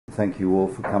Thank you all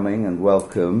for coming and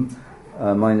welcome.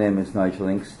 My name is Nigel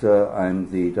Inkster. I'm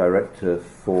the Director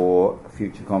for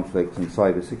Future Conflict and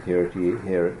Cybersecurity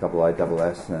here at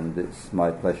IISS, and it's my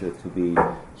pleasure to be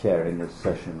chairing this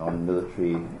session on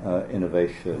military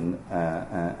innovation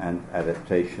and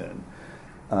adaptation.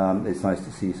 It's nice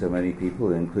to see so many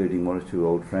people, including one or two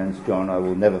old friends. John, I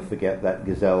will never forget that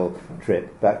gazelle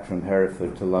trip back from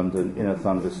Hereford to London in a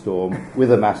thunderstorm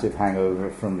with a massive hangover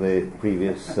from the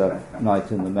previous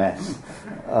night in the mess.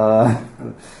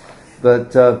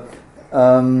 But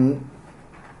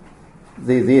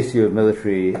the issue of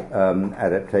military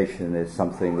adaptation is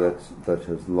something that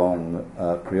has long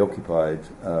preoccupied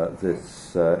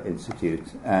this institute,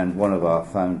 and one of our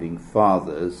founding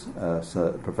fathers,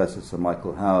 Professor Sir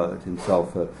Michael Howard,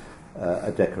 himself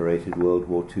a decorated World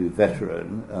War II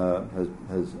veteran,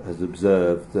 has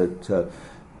observed that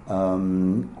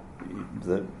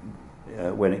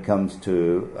when it comes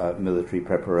to military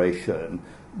preparation,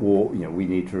 we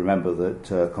need to remember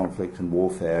that conflict and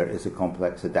warfare is a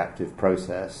complex adaptive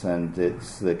process, and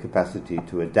it's the capacity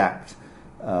to adapt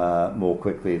more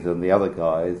quickly than the other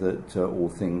guy that, all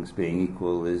things being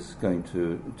equal, is going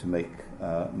to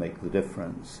make the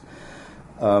difference.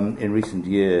 In recent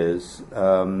years,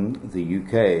 the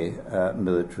UK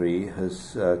military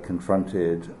has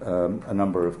confronted a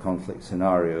number of conflict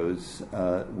scenarios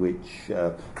which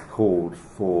called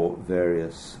for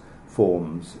various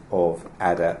forms of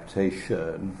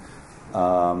adaptation.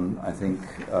 I think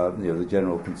the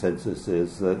general consensus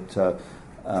is that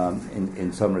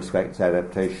in some respects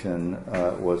adaptation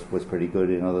was pretty good,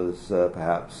 in others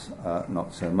perhaps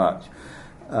not so much.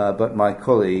 But my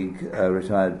colleague,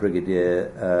 retired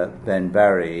Brigadier Ben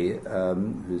Barry,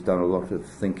 who's done a lot of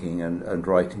thinking and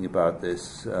writing about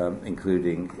this,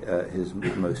 including his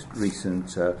most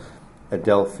recent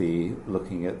Adelphi,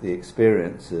 looking at the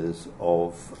experiences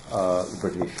of the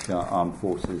British armed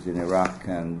forces in Iraq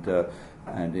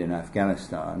and in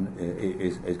Afghanistan,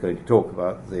 is going to talk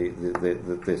about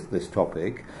this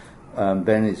topic.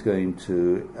 Ben is going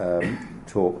to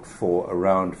talk for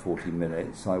around 40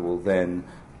 minutes. I will then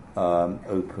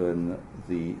open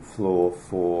the floor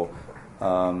for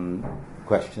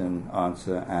question,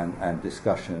 answer, and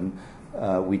discussion.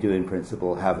 We do in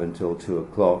principle have until 2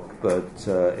 o'clock, but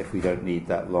if we don't need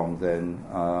that long, then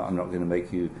I'm not going to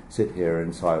make you sit here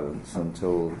in silence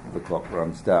until the clock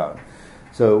runs down.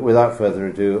 So without further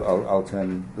ado, I'll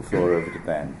turn the floor over to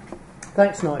Ben.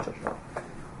 Thanks, Nigel.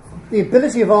 The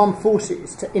ability of armed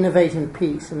forces to innovate in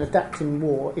peace and adapt in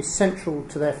war is central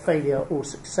to their failure or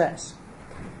success.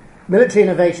 Military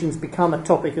innovations become a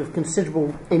topic of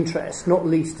considerable interest, not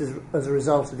least as a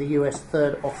result of the US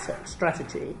third offset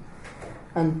strategy.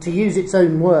 And to use its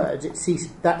own words, it seeks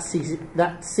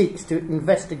to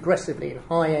invest aggressively in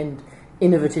high-end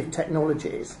innovative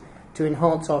technologies to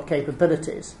enhance our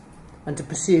capabilities, and to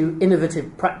pursue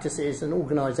innovative practices and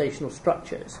organisational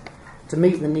structures to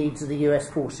meet the needs of the US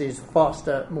forces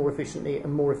faster, more efficiently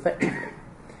and more effectively.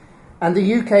 And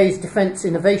the UK's Defence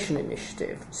Innovation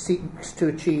Initiative seeks to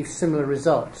achieve similar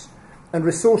results, and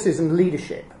resources and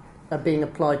leadership are being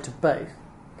applied to both.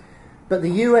 But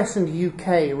the US and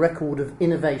UK record of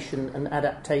innovation and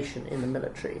adaptation in the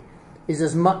military is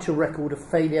as much a record of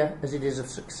failure as it is of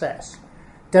success,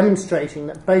 demonstrating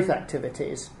that both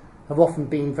activities have often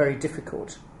been very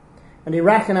difficult. And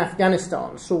Iraq and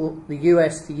Afghanistan saw the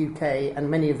US, the UK and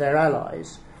many of their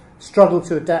allies struggle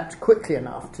to adapt quickly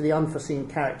enough to the unforeseen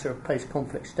character of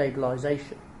post-conflict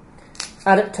stabilisation.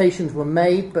 Adaptations were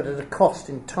made, but at a cost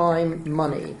in time,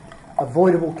 money,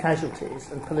 avoidable casualties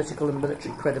and political and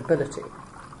military credibility.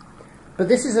 But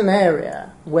this is an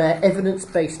area where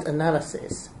evidence-based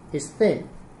analysis is thin.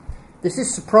 This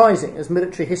is surprising, as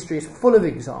military history is full of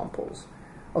examples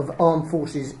of armed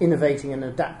forces innovating and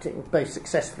adapting, both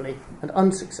successfully and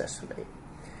unsuccessfully.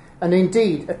 And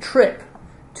indeed, a trip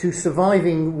to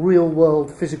surviving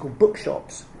real-world physical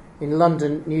bookshops in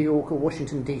London, New York or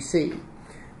Washington, D.C.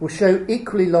 will show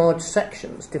equally large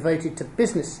sections devoted to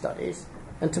business studies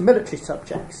and to military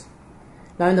subjects.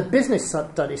 Now, in the business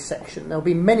studies section, there'll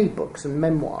be many books and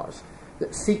memoirs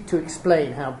that seek to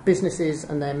explain how businesses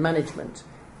and their management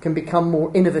can become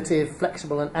more innovative,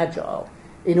 flexible and agile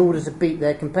in order to beat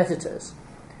their competitors.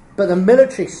 But the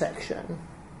military section,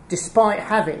 despite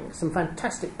having some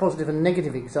fantastic positive and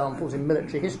negative examples in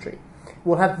military history,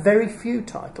 will have very few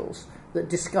titles that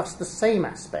discuss the same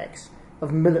aspects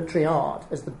of military art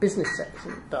as the business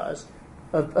section does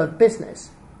of business.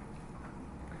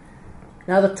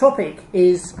 Now, the topic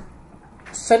is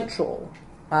central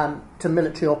to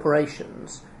military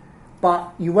operations,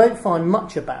 but you won't find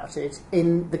much about it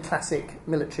in the classic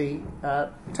military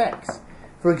texts.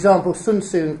 For example, Sun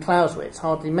Tzu and Clausewitz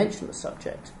hardly mention the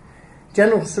subject.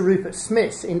 General Sir Rupert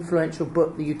Smith's influential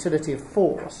book, The Utility of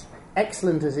Force,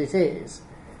 excellent as it is,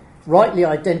 rightly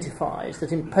identifies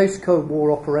that in post-Cold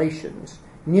War operations,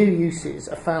 new uses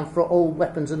are found for old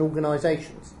weapons and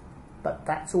organisations. But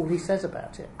that's all he says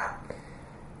about it.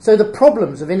 So the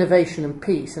problems of innovation in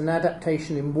peace and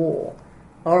adaptation in war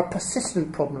are a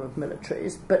persistent problem of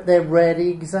militaries, but they're rarely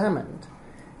examined.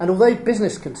 And although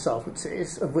business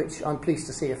consultancies, of which I'm pleased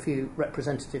to see a few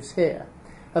representatives here,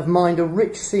 have mined a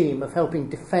rich seam of helping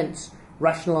defence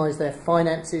rationalise their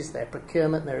finances, their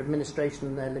procurement, their administration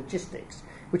and their logistics,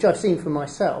 which I've seen for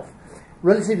myself,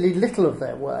 relatively little of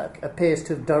their work appears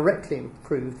to have directly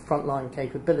improved frontline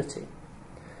capability.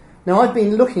 Now, I've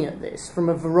been looking at this from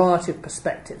a variety of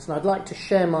perspectives, and I'd like to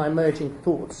share my emerging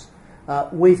thoughts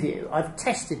with you. I've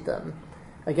tested them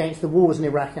against the wars in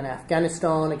Iraq and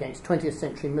Afghanistan, against 20th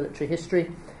century military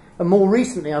history, and more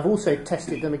recently I've also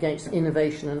tested them against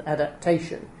innovation and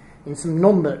adaptation in some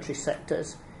non-military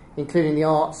sectors, including the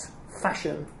arts,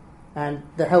 fashion, and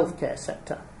the healthcare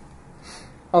sector.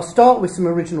 I'll start with some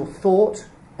original thought,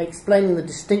 explaining the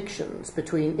distinctions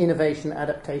between innovation,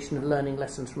 adaptation, and learning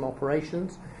lessons from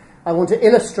operations. I want to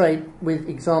illustrate with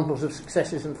examples of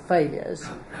successes and failures.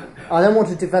 I then want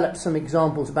to develop some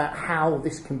examples about how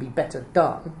this can be better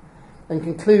done, and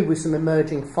conclude with some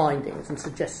emerging findings and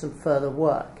suggest some further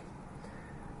work.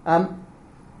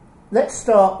 Let's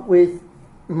start with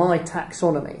my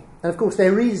taxonomy. And of course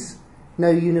there is no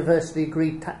universally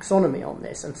agreed taxonomy on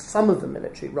this, and some of the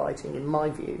military writing, in my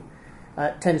view,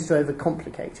 tends to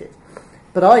overcomplicate it.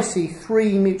 But I see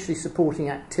three mutually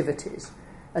supporting activities.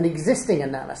 An existing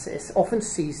analysis often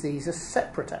sees these as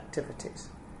separate activities.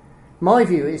 My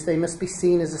view is they must be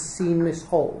seen as a seamless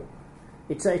whole.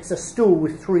 It's a stool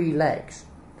with three legs.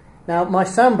 Now, my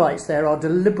soundbites there are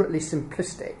deliberately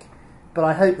simplistic, but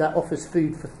I hope that offers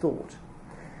food for thought.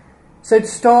 So to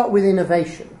start with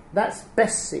innovation, that's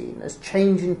best seen as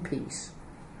change in peace,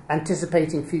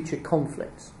 anticipating future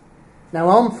conflicts. Now,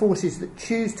 armed forces that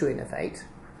choose to innovate,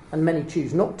 and many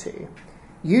choose not to,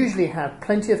 usually have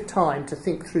plenty of time to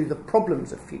think through the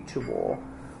problems of future war,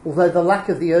 although the lack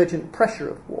of the urgent pressure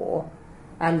of war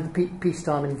and the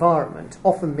peacetime environment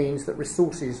often means that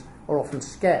resources are often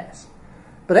scarce.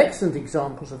 But excellent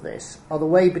examples of this are the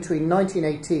way between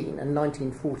 1918 and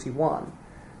 1941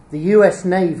 the US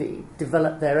Navy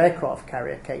developed their aircraft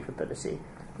carrier capability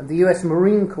and the US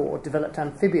Marine Corps developed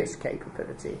amphibious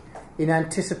capability in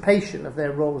anticipation of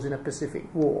their roles in a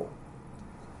Pacific War.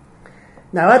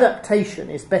 Now, adaptation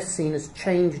is best seen as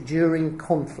change during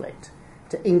conflict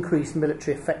to increase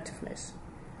military effectiveness.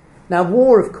 Now,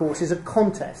 war, of course, is a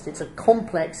contest. It's a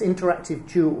complex,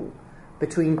 interactive duel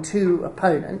between two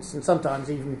opponents, and sometimes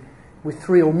even with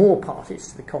three or more parties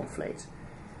to the conflict.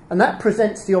 And that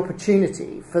presents the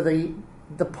opportunity for the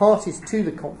parties to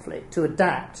the conflict to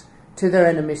adapt to their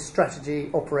enemy's strategy,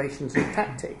 operations, and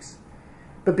tactics.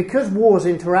 But because war is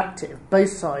interactive,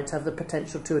 both sides have the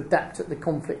potential to adapt at the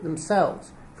conflict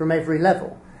themselves from every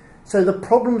level. So the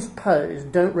problems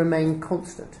posed don't remain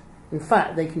constant. In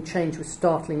fact, they can change with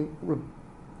startling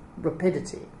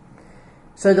rapidity.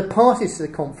 So the parties to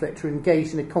the conflict are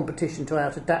engaged in a competition to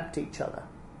out-adapt each other.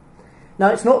 Now,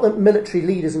 it's not that military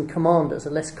leaders and commanders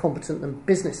are less competent than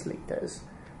business leaders,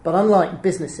 but unlike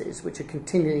businesses, which are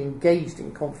continually engaged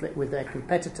in conflict with their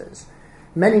competitors,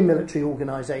 many military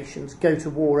organisations go to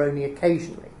war only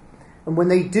occasionally. And when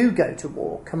they do go to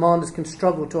war, commanders can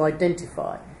struggle to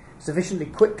identify sufficiently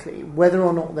quickly whether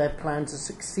or not their plans are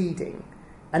succeeding,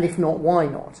 and if not, why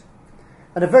not.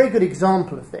 And a very good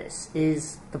example of this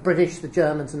is the British, the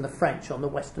Germans and the French on the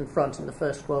Western Front in the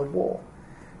First World War.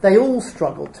 They all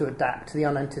struggled to adapt to the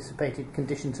unanticipated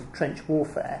conditions of trench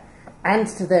warfare and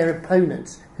to their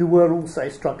opponents who were also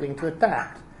struggling to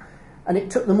adapt. And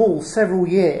it took them all several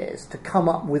years to come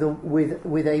up with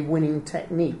a winning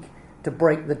technique to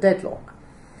break the deadlock.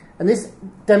 And this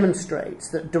demonstrates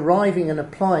that deriving and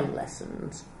applying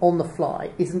lessons on the fly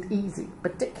isn't easy,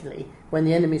 particularly when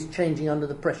the enemy is changing under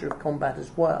the pressure of combat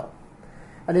as well.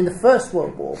 And in the First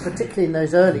World War, particularly in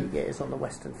those early years on the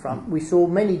Western Front, we saw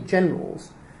many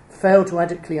generals fail to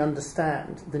adequately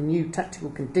understand the new tactical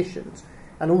conditions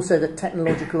and also the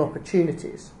technological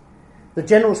opportunities. The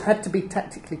generals had to be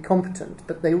tactically competent,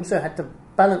 but they also had to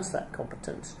balance that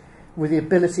competence with the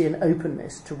ability and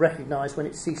openness to recognise when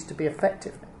it ceased to be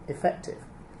effective.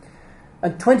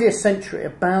 And 20th century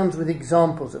abounds with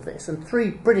examples of this, and three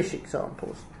British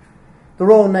examples. The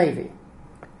Royal Navy.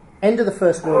 End of the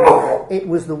First World War, it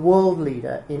was the world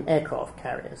leader in aircraft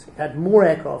carriers. It had more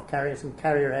aircraft carriers and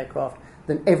carrier aircraft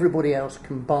than everybody else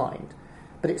combined.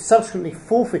 But it subsequently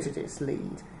forfeited its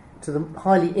lead to the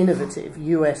highly innovative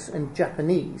US and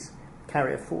Japanese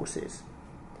carrier forces.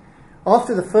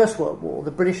 After the First World War, the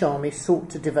British Army sought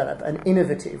to develop an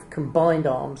innovative combined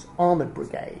arms armoured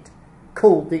brigade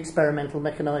called the Experimental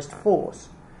Mechanised Force,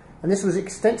 and this was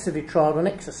extensively trialled and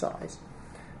exercised.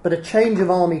 But a change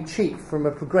of army chief from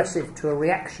a progressive to a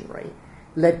reactionary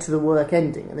led to the work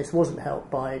ending, and this wasn't helped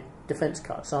by defence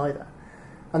cuts either.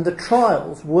 And the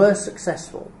trials were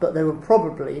successful, but they were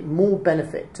probably more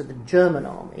benefit to the German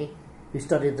army, who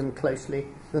studied them closely,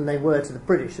 than they were to the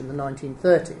British in the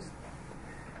 1930s.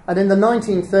 And in the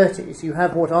 1930s, you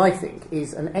have what I think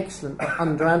is an excellent but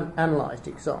under-analysed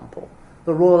example,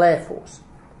 the Royal Air Force.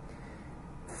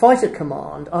 Fighter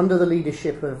Command, under the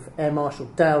leadership of Air Marshal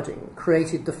Dowding,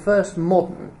 created the first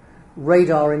modern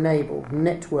radar-enabled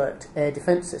networked air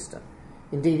defence system.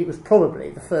 Indeed, it was probably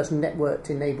the first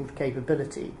networked-enabled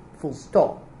capability, full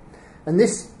stop. And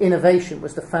this innovation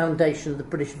was the foundation of the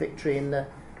British victory in the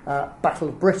Battle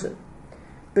of Britain.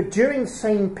 But during the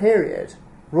same period,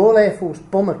 Royal Air Force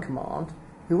Bomber Command,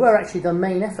 who were actually the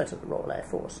main effort of the Royal Air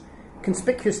Force,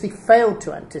 conspicuously failed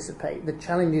to anticipate the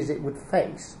challenges it would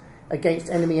face against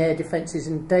enemy air defences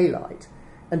in daylight,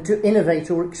 and to innovate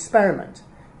or experiment.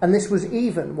 And this was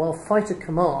even while Fighter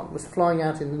Command was flying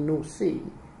out in the North Sea,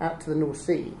 out to the North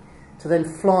Sea, to then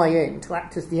fly in to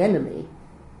act as the enemy.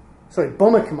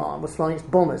 Bomber Command was flying its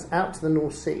bombers out to the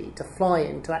North Sea to fly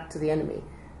in to act as the enemy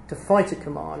to Fighter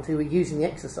Command, who were using the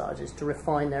exercises to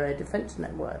refine their air defence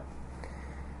network.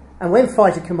 And when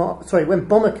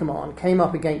Bomber Command came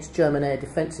up against German air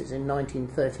defences in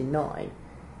 1939,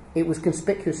 it was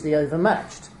conspicuously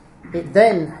overmatched. It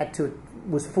then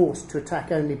was forced to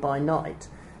attack only by night,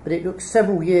 but it took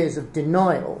several years of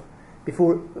denial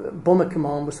before Bomber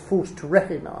Command was forced to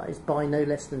recognise, by no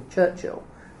less than Churchill,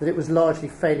 that it was largely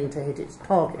failing to hit its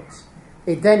targets.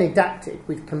 It then adapted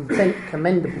with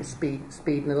commendable speed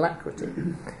and alacrity.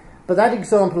 But that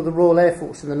example of the Royal Air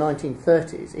Force in the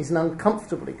 1930s is an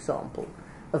uncomfortable example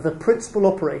of the principal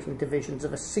operating divisions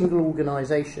of a single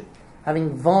organisation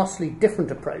having vastly different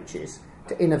approaches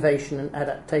to innovation and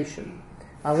adaptation.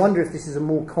 I wonder if this is a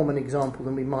more common example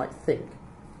than we might think.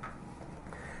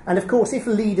 And of course, if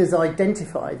leaders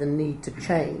identify the need to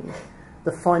change,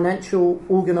 the financial,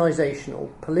 organisational,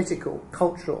 political,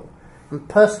 cultural and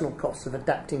personal costs of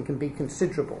adapting can be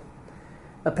considerable.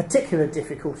 A particular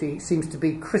difficulty seems to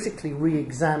be critically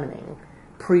re-examining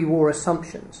pre-war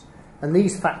assumptions, and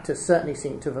these factors certainly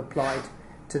seem to have applied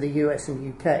to the US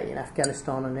and UK in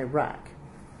Afghanistan and Iraq.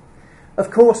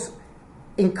 Of course,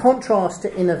 in contrast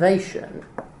to innovation,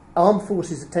 armed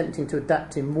forces attempting to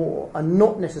adapt in war are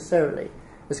not necessarily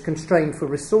as constrained for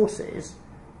resources,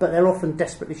 but they're often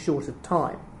desperately short of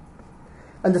time.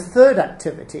 And the third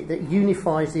activity that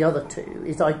unifies the other two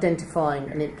is identifying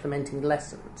and implementing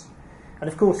lessons. And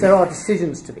of course, there are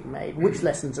decisions to be made, which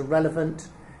lessons are relevant,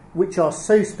 which are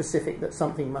so specific that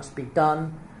something must be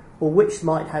done, or which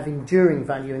might have enduring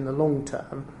value in the long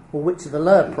term, or which are the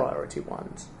lower priority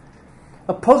ones.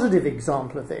 A positive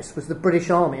example of this was the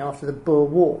British Army after the Boer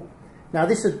War. Now,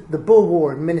 the Boer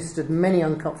War administered many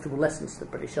uncomfortable lessons to the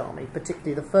British Army,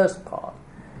 particularly the first part.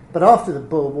 But after the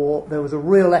Boer War, there was a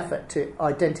real effort to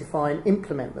identify and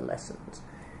implement the lessons.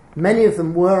 Many of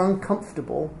them were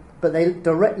uncomfortable, but they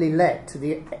directly led to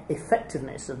the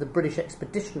effectiveness of the British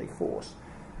Expeditionary Force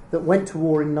that went to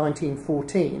war in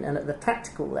 1914 and at the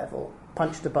tactical level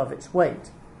punched above its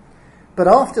weight. But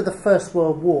after the First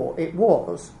World War, it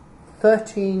was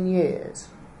 13 years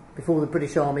before the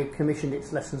British Army commissioned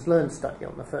its lessons learned study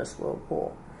on the First World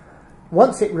War.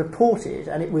 Once it reported,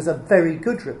 and it was a very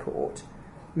good report,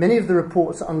 many of the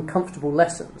report's uncomfortable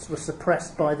lessons were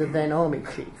suppressed by the then Army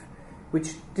Chief,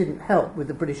 which didn't help with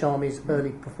the British Army's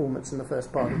early performance in the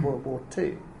first part of World War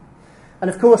II. And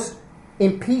of course,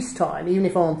 in peacetime, even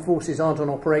if armed forces aren't on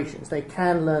operations, they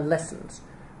can learn lessons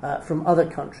from other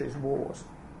countries' wars.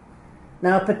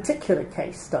 Now, a particular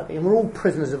case study, and we're all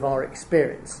prisoners of our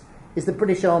experience, is the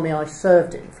British Army I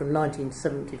served in from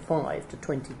 1975 to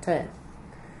 2010.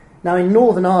 Now, in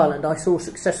Northern Ireland, I saw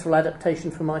successful adaptation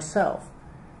for myself.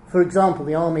 For example,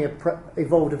 the Army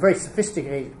evolved a very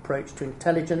sophisticated approach to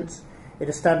intelligence. It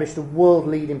established a world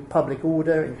lead in public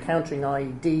order, in countering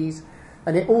IEDs,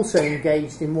 and it also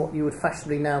engaged in what you would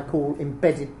fashionably now call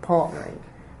embedded partnering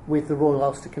with the Royal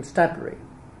Ulster Constabulary.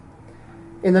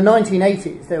 In the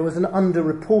 1980s, there was an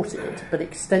underreported but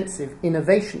extensive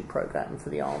innovation programme for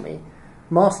the Army,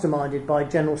 masterminded by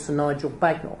General Sir Nigel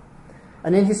Bagnall.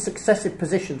 And in his successive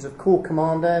positions of Corps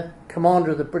Commander,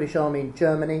 Commander of the British Army in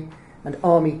Germany, and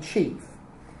Army Chief,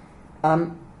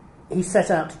 he set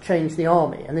out to change the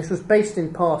Army. And this was based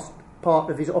in part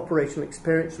of his operational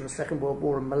experience from the Second World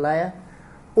War in Malaya,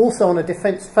 also on a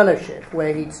defence fellowship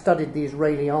where he'd studied the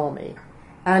Israeli army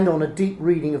and on a deep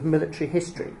reading of military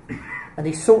history, and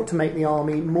he sought to make the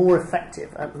army more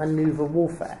effective at manoeuvre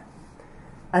warfare.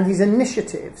 And his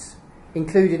initiatives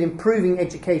included improving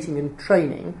educating and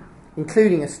training,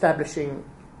 including establishing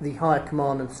the Higher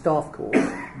Command and Staff Corps,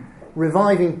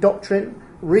 reviving doctrine,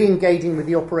 re-engaging with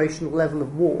the operational level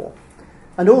of war,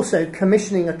 and also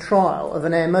commissioning a trial of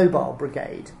an air mobile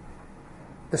brigade,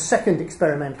 the second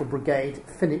experimental brigade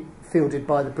fielded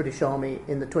by the British Army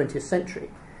in the 20th century.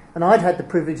 And I'd had the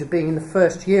privilege of being in the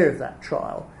first year of that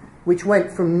trial, which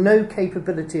went from no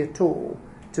capability at all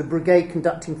to a brigade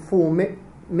conducting 4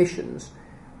 missions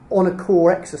on a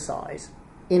core exercise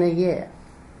in a year.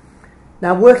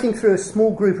 Now, working through a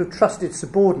small group of trusted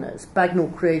subordinates,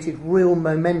 Bagnall created real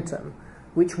momentum,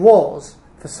 which was,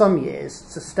 for some years,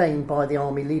 sustained by the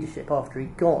army leadership after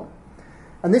he'd gone.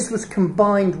 And this was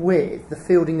combined with the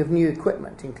fielding of new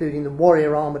equipment, including the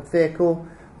Warrior armoured vehicle,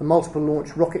 the multiple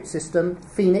launch rocket system,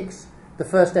 Phoenix, the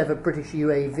first ever British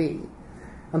UAV.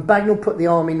 And Bagnall put the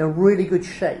army in a really good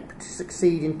shape to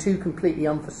succeed in 2 completely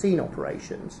unforeseen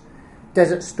operations,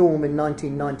 Desert Storm in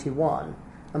 1991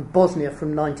 and Bosnia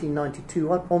from 1992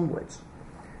 onwards.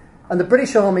 And the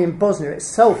British Army in Bosnia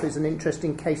itself is an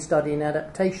interesting case study in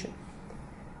adaptation.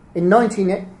 In the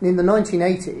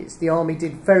 1980s, the Army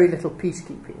did very little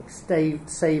peacekeeping,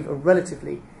 save a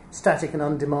relatively static and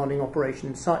undemanding operation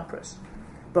in Cyprus.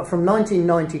 But from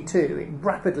 1992, it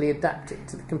rapidly adapted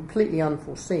to the completely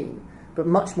unforeseen but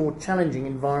much more challenging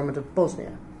environment of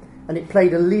Bosnia. And it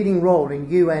played a leading role in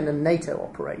UN and NATO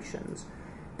operations,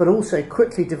 but also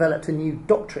quickly developed a new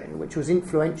doctrine which was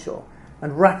influential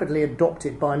and rapidly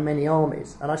adopted by many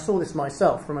armies. And I saw this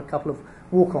myself from a couple of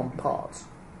walk-on parts.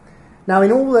 Now,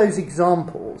 in all those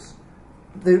examples,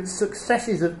 the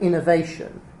successes of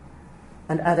innovation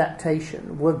and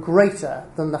adaptation were greater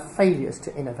than the failures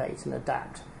to innovate and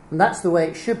adapt. And that's the way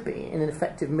it should be in an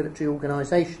effective military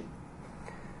organisation.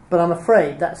 But I'm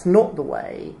afraid that's not the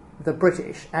way the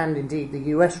British and indeed the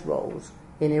US roles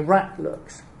in Iraq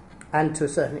looks, and to a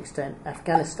certain extent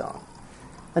Afghanistan.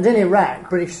 And in Iraq,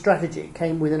 British strategy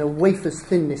came within a wafer's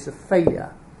thinness of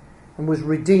failure and was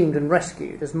redeemed and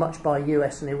rescued as much by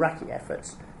US and Iraqi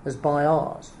efforts as by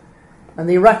ours. And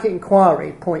the Iraqi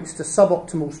inquiry points to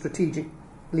suboptimal strategic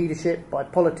leadership by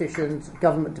politicians,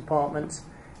 government departments,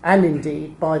 and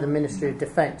indeed by the Ministry of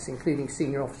Defence, including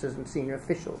senior officers and senior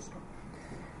officials.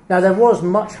 Now, there was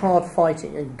much hard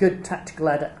fighting and good tactical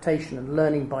adaptation and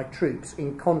learning by troops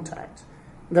in contact.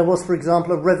 There was, for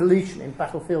example, a revolution in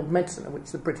battlefield medicine in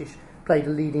which the British played a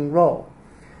leading role.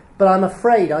 But I'm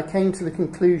afraid I came to the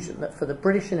conclusion that for the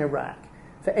British in Iraq,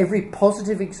 for every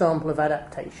positive example of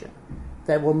adaptation,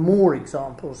 there were more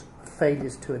examples of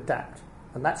failures to adapt.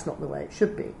 And that's not the way it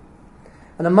should be.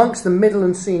 And amongst the middle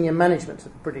and senior management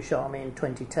of the British Army in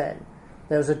 2010,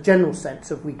 there was a general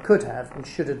sense of we could have and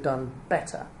should have done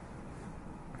better.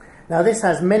 Now, this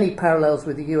has many parallels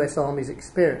with the US Army's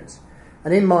experience.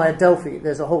 And in my Adelphi,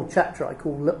 there's a whole chapter I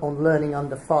call On Learning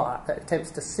Under Fire that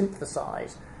attempts to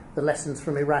synthesise the lessons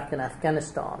from Iraq and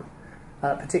Afghanistan,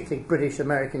 particularly British,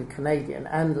 American, Canadian,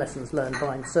 and lessons learned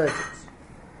by insurgents.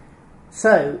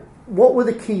 So, what were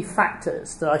the key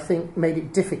factors that I think made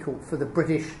it difficult for the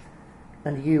British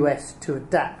and US to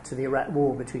adapt to the Iraq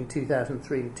War between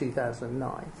 2003 and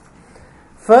 2009?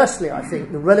 Firstly, I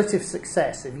think the relative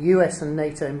success of US and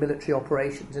NATO military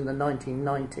operations in the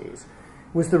 1990s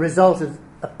was the result of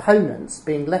opponents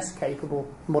being less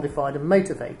capable, modified and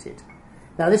motivated.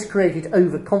 Now, this created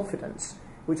overconfidence,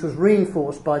 which was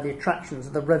reinforced by the attractions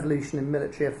of the Revolution in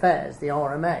Military Affairs, the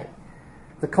RMA,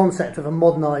 the concept of a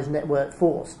modernised network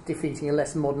force defeating a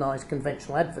less modernised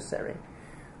conventional adversary.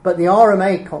 But the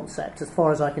RMA concept, as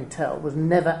far as I can tell, was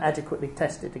never adequately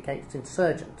tested against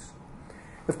insurgents.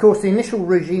 Of course, the initial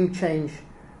regime change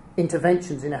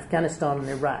interventions in Afghanistan and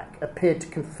Iraq appeared to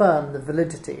confirm the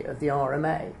validity of the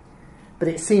RMA, but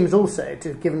it seems also to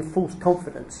have given false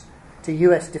confidence to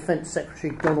US Defence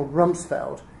Secretary Donald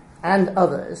Rumsfeld and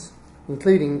others,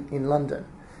 including in London,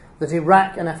 that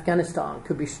Iraq and Afghanistan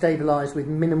could be stabilised with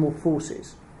minimal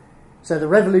forces. So the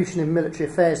Revolution in Military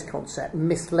Affairs concept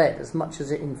misled as much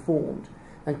as it informed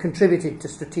and contributed to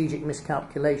strategic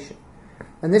miscalculation.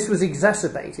 And this was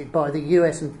exacerbated by the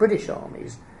US and British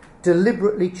armies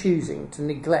deliberately choosing to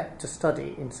neglect to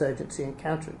study insurgency and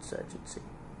counterinsurgency.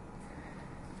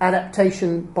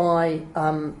 Adaptation by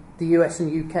the US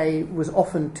and UK was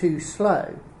often too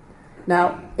slow.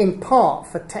 Now, in part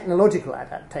for technological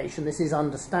adaptation, this is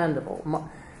understandable.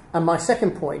 And my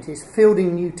second point is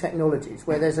fielding new technologies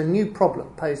where there's a new problem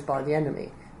posed by the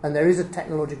enemy and there is a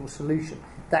technological solution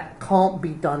that can't be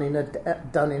done in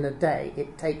a day.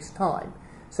 It takes time.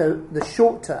 So the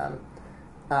short-term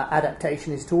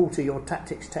adaptation is to alter your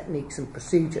tactics, techniques, and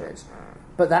procedures,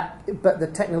 but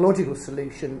the technological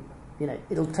solution,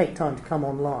 it'll take time to come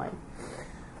online.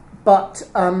 But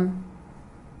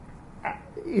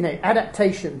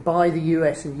adaptation by the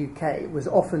US and UK was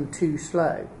often too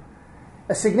slow.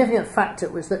 A significant factor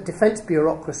was that defence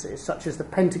bureaucracies such as the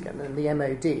Pentagon and the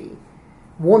MOD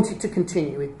wanted to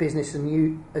continue with business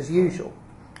as usual.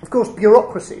 Of course,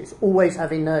 bureaucracies always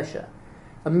have inertia,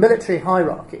 and military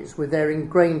hierarchies, with their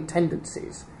ingrained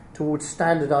tendencies towards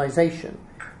standardisation,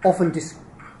 often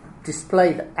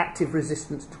display the active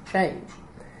resistance to change.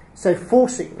 So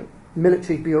forcing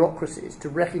military bureaucracies to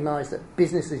recognise that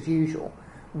business as usual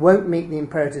won't meet the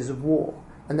imperatives of war,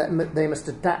 and that they must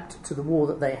adapt to the war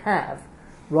that they have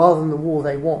rather than the war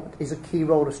they want, is a key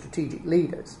role of strategic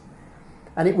leaders.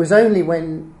 And it was only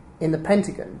when, in the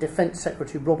Pentagon, Defence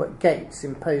Secretary Robert Gates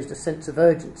imposed a sense of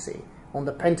urgency on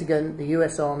the Pentagon, the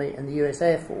US Army and the US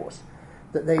Air Force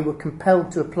that they were compelled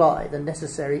to apply the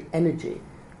necessary energy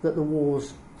that the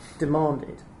wars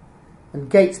demanded. And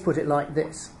Gates put it like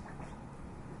this: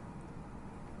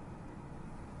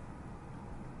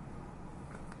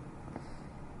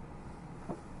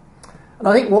 and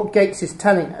I think what Gates is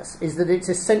telling us is that it's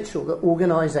essential that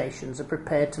organisations are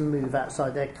prepared to move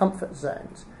outside their comfort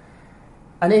zones.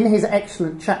 And in his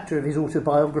excellent chapter of his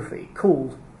autobiography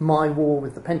called My War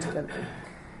with the Pentagon,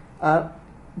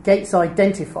 Gates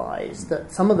identifies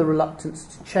that some of the reluctance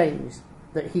to change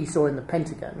that he saw in the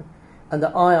Pentagon and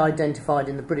that I identified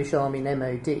in the British Army and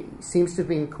MOD seems to have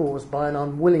been caused by an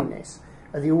unwillingness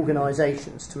of the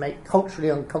organisations to make culturally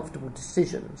uncomfortable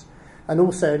decisions, and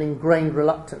also an ingrained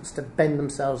reluctance to bend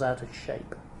themselves out of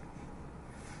shape.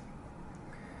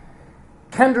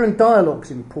 Candour and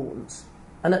dialogue's importance,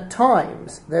 and at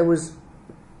times there was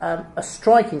a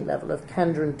striking level of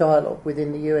candour and dialogue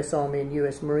within the US Army and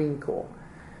US Marine Corps,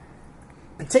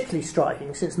 particularly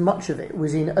striking since much of it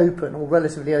was in open or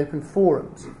relatively open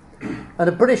forums. And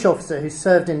a British officer who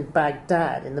served in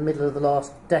Baghdad in the middle of the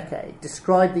last decade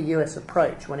described the US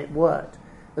approach, when it worked,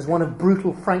 as one of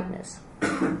brutal frankness.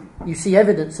 You see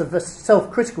evidence of a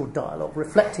self-critical dialogue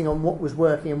reflecting on what was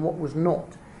working and what was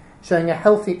not, showing a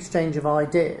healthy exchange of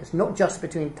ideas, not just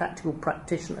between tactical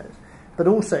practitioners, but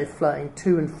also flowing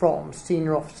to and from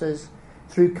senior officers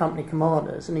through company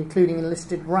commanders and including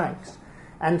enlisted ranks.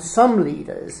 And some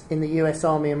leaders in the US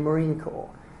Army and Marine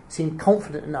Corps seemed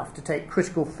confident enough to take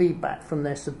critical feedback from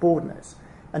their subordinates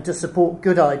and to support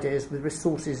good ideas with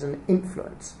resources and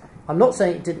influence. I'm not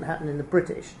saying it didn't happen in the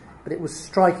British, but it was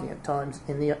striking at times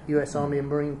in the US Army and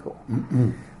Marine Corps.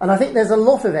 Mm-hmm. And I think there's a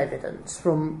lot of evidence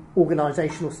from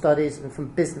organisational studies and from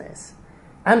business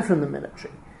and from the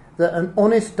military that an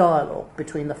honest dialogue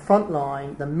between the front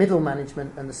line, the middle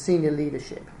management and the senior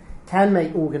leadership can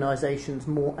make organisations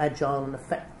more agile and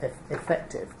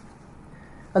effective.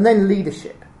 And then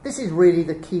leadership. This is really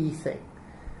the key thing.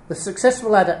 The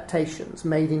successful adaptations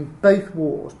made in both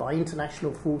wars by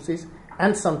international forces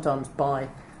and sometimes by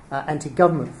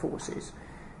anti-government forces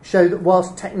show that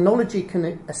whilst technology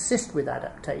can assist with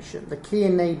adaptation, the key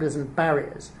enablers and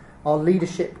barriers are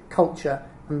leadership, culture,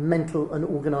 and mental and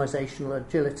organisational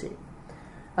agility.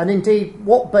 And indeed,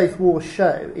 what both wars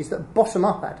show is that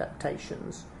bottom-up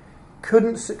adaptations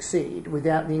couldn't succeed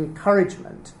without the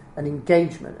encouragement and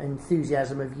engagement and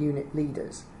enthusiasm of unit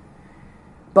leaders.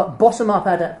 But bottom-up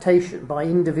adaptation by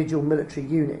individual military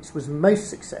units was most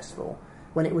successful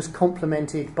when it was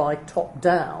complemented by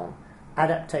top-down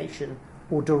adaptation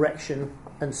or direction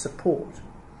and support.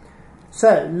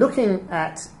 So, looking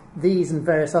at these and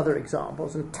various other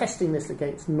examples and testing this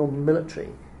against non-military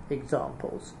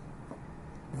examples,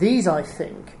 these, I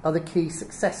think, are the key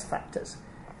success factors.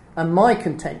 And my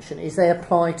contention is they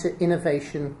apply to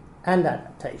innovation and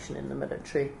adaptation in the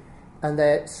military, and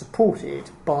they're supported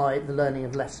by the learning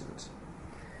of lessons.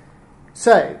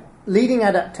 So, leading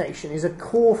adaptation is a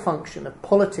core function of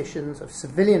politicians, of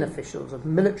civilian officials, of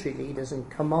military leaders and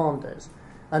commanders,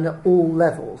 and at all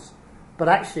levels. But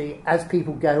actually, as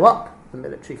people go up the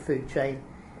military food chain,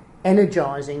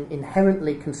 energising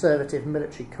inherently conservative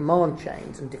military command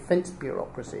chains and defence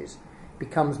bureaucracies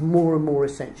becomes more and more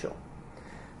essential.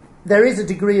 There is a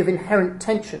degree of inherent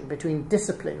tension between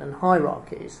discipline and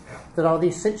hierarchies that are the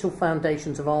essential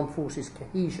foundations of armed forces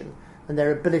cohesion and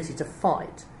their ability to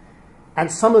fight,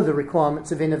 and some of the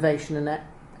requirements of innovation and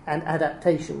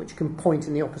adaptation which can point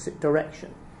in the opposite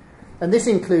direction. And this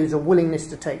includes a willingness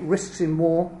to take risks in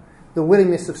war, the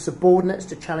willingness of subordinates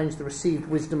to challenge the received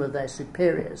wisdom of their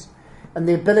superiors, and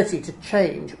the ability to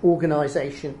change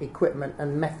organisation, equipment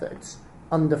and methods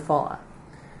under fire.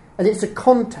 And it's a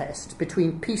contest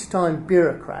between peacetime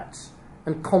bureaucrats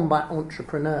and combat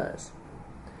entrepreneurs.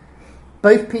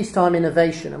 Both peacetime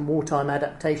innovation and wartime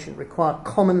adaptation require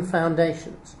common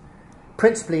foundations,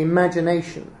 principally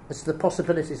imagination as to the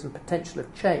possibilities and potential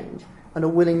of change and a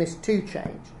willingness to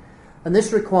change. And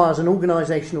this requires an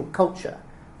organisational culture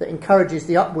that encourages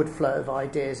the upward flow of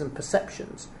ideas and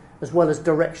perceptions, as well as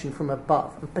direction from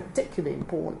above. And particularly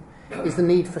important is the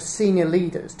need for senior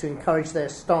leaders to encourage their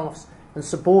staffs and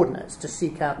subordinates to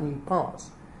seek out new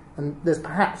paths. And there's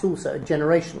perhaps also a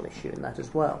generational issue in that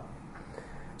as well.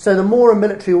 So the more a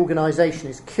military organisation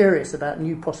is curious about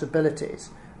new possibilities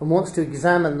and wants to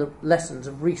examine the lessons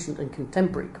of recent and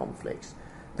contemporary conflicts,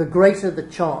 the greater the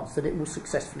chance that it will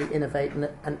successfully innovate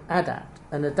and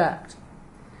adapt.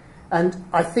 And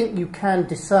I think you can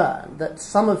discern that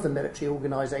some of the military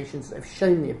organisations that have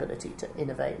shown the ability to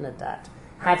innovate and adapt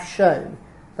have shown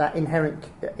that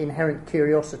inherent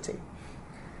curiosity.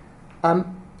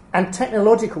 And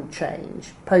technological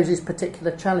change poses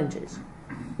particular challenges.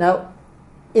 Now,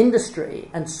 industry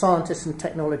and scientists and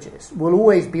technologists will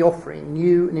always be offering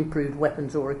new and improved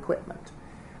weapons or equipment,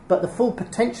 but the full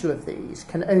potential of these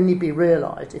can only be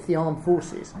realised if the armed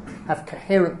forces have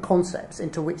coherent concepts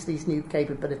into which these new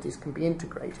capabilities can be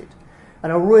integrated.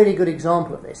 And a really good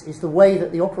example of this is the way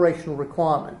that the operational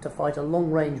requirement to fight a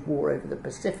long-range war over the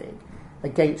Pacific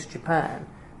against Japan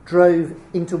drove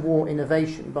interwar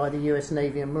innovation by the US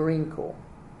Navy and Marine Corps.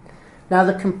 Now,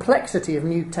 the complexity of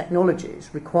new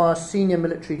technologies requires senior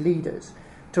military leaders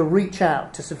to reach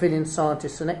out to civilian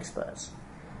scientists and experts.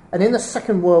 And in the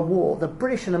Second World War, the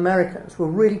British and Americans were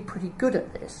really pretty good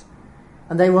at this.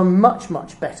 And they were much,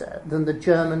 much better than the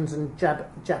Germans and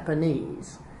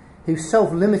Japanese, who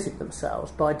self-limited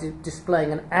themselves by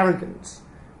displaying an arrogance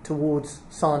towards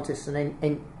scientists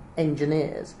and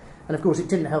engineers. And of course, it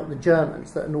didn't help the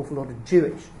Germans that an awful lot of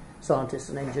Jewish scientists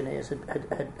and engineers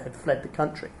had fled the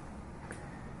country.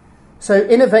 So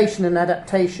innovation and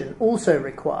adaptation also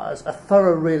requires a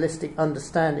thorough realistic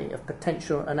understanding of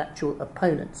potential and actual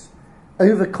opponents.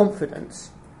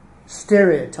 Overconfidence,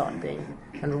 stereotyping,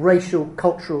 and racial,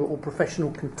 cultural or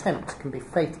professional contempt can be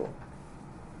fatal.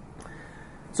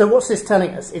 So what's this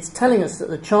telling us? It's telling us that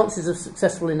the chances of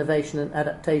successful innovation and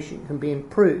adaptation can be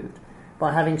improved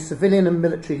by having civilian and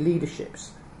military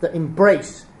leaderships that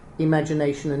embrace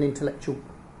imagination and intellectual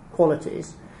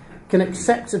qualities, can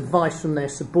accept advice from their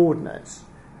subordinates,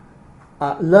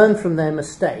 learn from their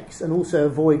mistakes, and also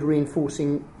avoid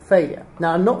reinforcing failure.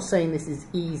 Now, I'm not saying this is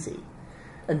easy,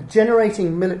 and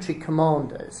generating military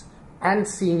commanders and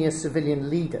senior civilian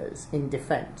leaders in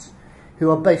defence who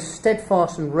are both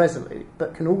steadfast and resolute,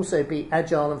 but can also be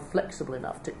agile and flexible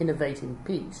enough to innovate in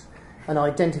peace and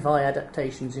identify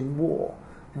adaptations in war,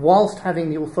 whilst having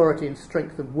the authority and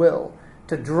strength of will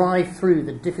to drive through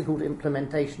the difficult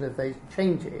implementation of those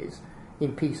changes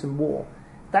in peace and war.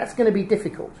 That's going to be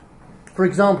difficult. For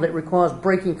example, it requires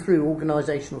breaking through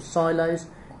organisational silos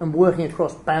and working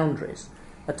across boundaries,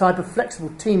 a type of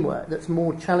flexible teamwork that's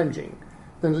more challenging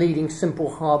than leading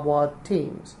simple hardwired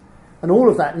teams. And all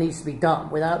of that needs to be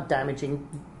done without damaging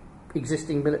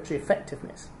existing military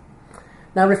effectiveness.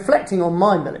 Now, reflecting on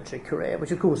my military career,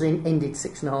 which of course ended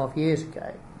 6.5 years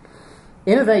ago,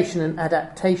 innovation and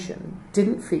adaptation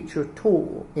didn't feature at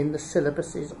all in the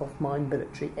syllabuses of my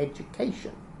military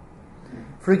education.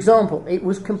 For example, it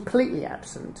was completely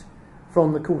absent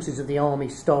from the courses of the Army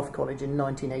Staff College in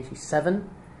 1987,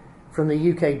 from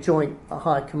the UK Joint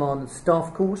Higher Command and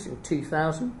Staff course in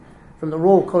 2000, from the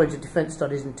Royal College of Defence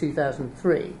Studies in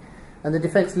 2003, and the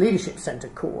Defence Leadership Centre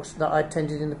course that I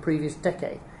attended in the previous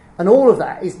decade. And all of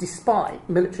that is despite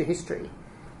military history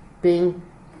being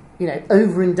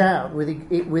over-endowed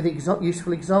with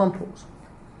useful examples.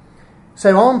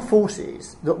 So armed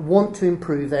forces that want to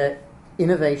improve their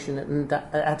innovation and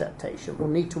adaptation will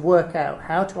need to work out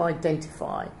how to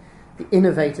identify the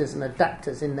innovators and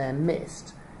adapters in their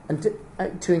midst and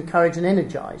to encourage and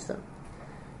energise them.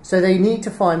 So they need to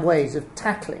find ways of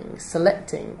tackling,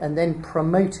 selecting and then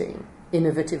promoting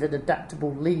innovative and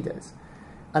adaptable leaders.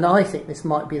 And I think this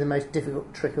might be the most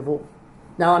difficult trick of all.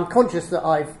 Now, I'm conscious that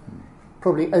I've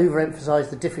probably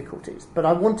overemphasised the difficulties, but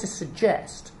I want to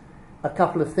suggest a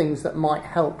couple of things that might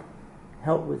help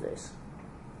with this.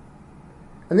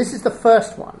 And this is the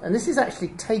first one, and this is actually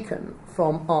taken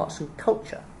from arts and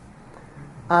culture.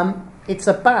 It's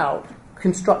about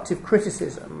constructive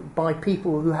criticism by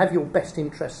people who have your best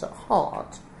interests at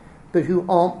heart, but who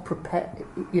aren't prepared,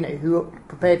 who are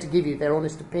prepared to give you their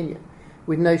honest opinion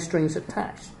with no strings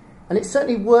attached. And it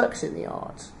certainly works in the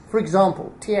arts. For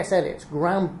example, T.S. Eliot's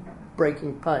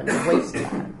groundbreaking poem, The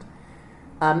Wasteland.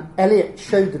 Eliot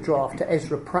showed the draft to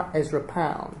Ezra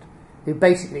Pound, who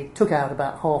basically took out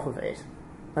about half of it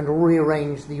and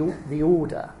rearranged the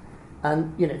order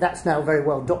And that's now very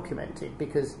well documented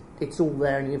because it's all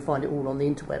there, and you can find it all on the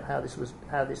interweb how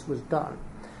this was done.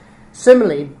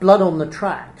 Similarly, Blood on the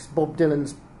Tracks, Bob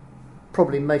Dylan's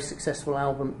probably most successful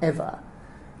album ever,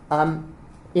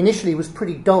 initially was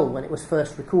pretty dull when it was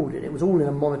first recorded. It was all in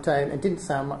a monotone and didn't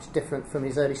sound much different from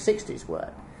his early 60s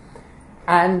work.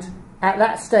 And at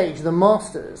that stage, the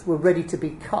masters were ready to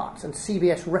be cut, and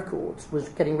CBS Records was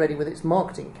getting ready with its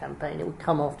marketing campaign. It would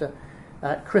come after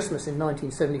Christmas in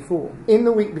 1974. In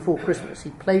the week before Christmas,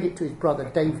 he played it to his brother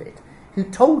David, who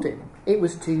told him it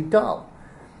was too dull.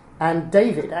 And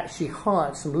David actually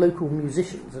hired some local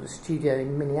musicians at a studio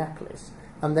in Minneapolis,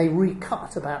 and they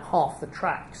recut about half the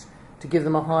tracks to give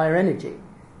them a higher energy,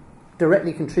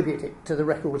 directly contributed to the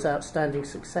record's outstanding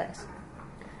success.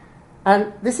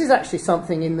 And this is actually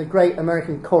something in the great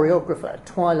American choreographer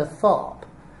Twyla Tharp,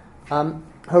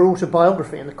 her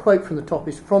autobiography, and the quote from the top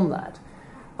is from that.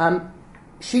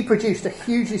 She produced a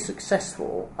hugely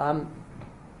successful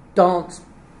dance,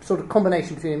 sort of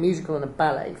combination between a musical and a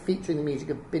ballet, featuring the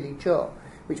music of Billy Joel,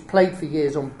 which played for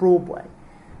years on Broadway.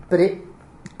 But it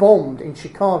bombed in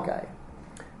Chicago.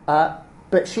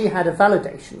 But she had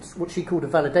what she called a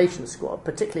validation squad,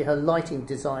 particularly her lighting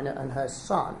designer and her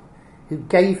son, who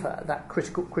gave her that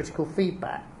critical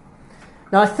feedback.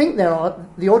 Now, I think there are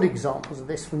the odd examples of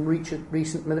this from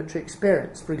recent military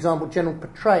experience. For example, General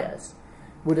Petraeus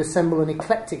would assemble an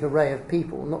eclectic array of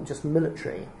people, not just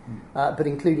military, but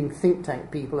including think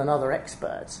tank people and other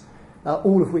experts,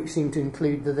 all of which seem to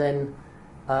include the then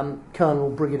Colonel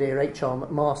Brigadier H.R.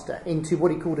 McMaster, into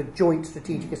what he called a joint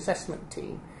strategic assessment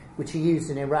team, which he used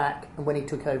in Iraq and when he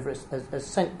took over as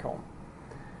CENTCOM.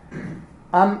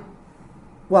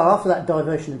 Well, after that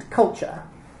diversion into culture,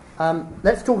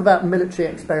 let's talk about military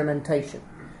experimentation.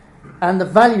 And the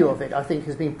value of it, I think,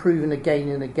 has been proven again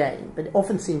and again, but it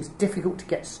often seems difficult to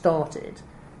get started,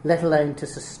 let alone to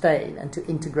sustain and to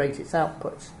integrate its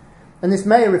outputs. And this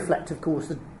may reflect, of course,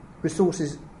 the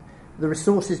resources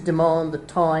demand, the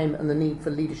time, and the need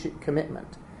for leadership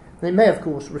commitment. And it may, of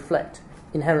course, reflect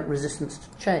inherent resistance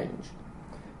to change.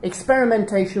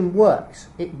 Experimentation works.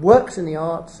 It works in the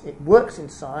arts, it works in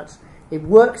science, it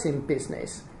works in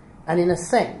business, and in a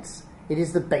sense, it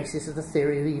is the basis of the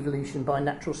theory of evolution by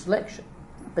natural selection,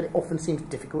 but it often seems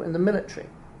difficult in the military.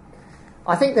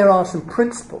 I think there are some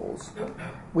principles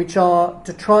which are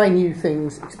to try new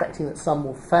things expecting that some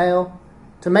will fail,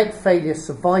 to make failure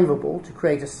survivable, to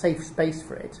create a safe space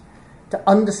for it, to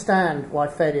understand why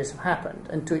failures have happened,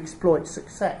 and to exploit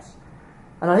success.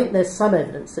 And I think there's some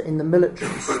evidence that in the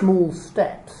military, small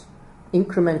steps,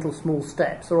 incremental small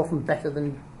steps, are often better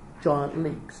than giant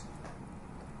leaps.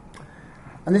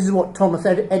 And this is what Thomas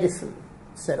Edison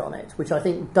said on it, which I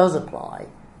think does apply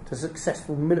to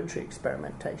successful military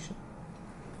experimentation.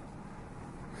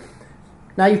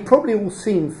 Now, you've probably all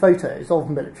seen photos of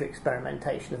military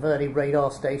experimentation, of early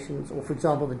radar stations, or, for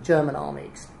example, the German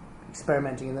army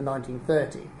experimenting in the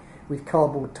 1930s with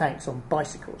cardboard tanks on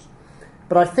bicycles.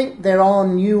 But I think there are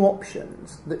new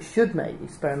options that should make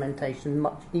experimentation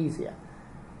much easier.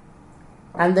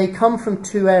 And they come from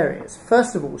two areas.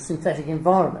 First of all, synthetic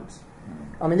environments.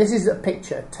 I mean, this is a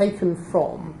picture taken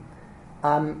from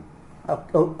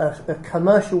a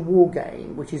commercial war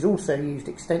game, which is also used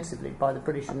extensively by the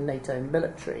British and NATO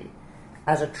military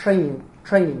as a training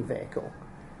vehicle,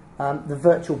 the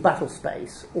virtual battle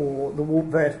space, or the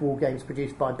various war games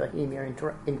produced by Bohemia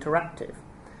Interactive.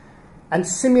 And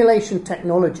simulation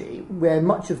technology, where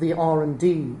much of the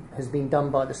R&D has been done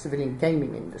by the civilian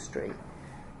gaming industry,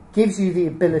 gives you the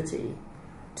ability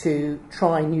to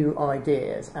try new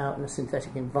ideas out in a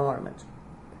synthetic environment.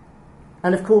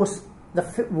 And of course,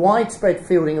 the widespread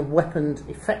fielding of weapons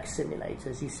effect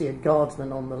simulators, you see a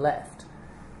guardsman on the left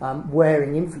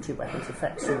wearing infantry weapons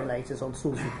effect simulators on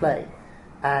Salisbury Plain,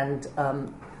 and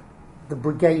the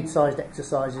brigade-sized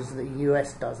exercises that the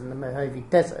US does in the Mojave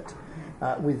Desert,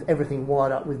 with everything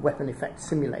wired up with weapon effect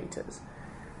simulators.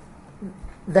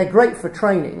 They're great for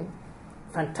training,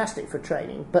 fantastic for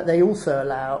training, but they also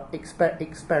allow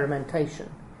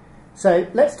experimentation. So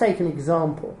let's take an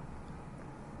example.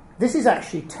 This is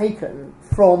actually taken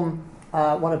from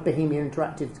one of Bohemia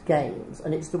Interactive's games,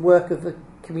 and it's the work of the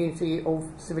community of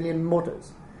civilian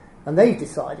modders. And they've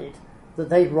decided that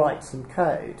they'd write some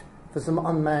code for some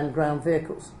unmanned ground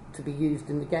vehicles to be used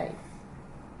in the game.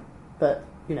 But,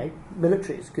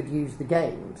 militaries could use the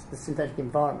games, the synthetic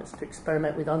environments, to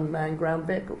experiment with unmanned ground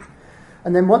vehicles.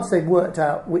 And then once they've worked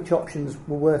out which options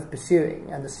were worth pursuing,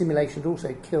 and the simulations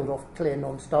also killed off clear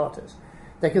non-starters,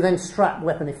 they could then strap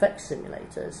weapon effects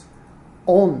simulators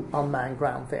on unmanned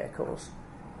ground vehicles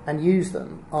and use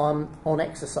them on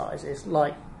exercises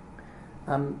like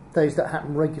those that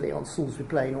happen regularly on Salisbury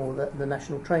Plain or the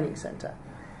National Training Centre.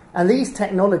 And these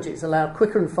technologies allow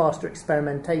quicker and faster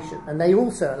experimentation, and they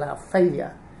also allow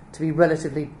failure to be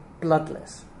relatively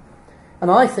bloodless.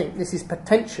 And I think this is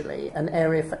potentially an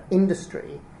area for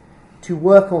industry to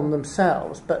work on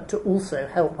themselves, but to also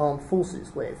help armed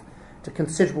forces with, to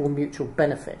considerable mutual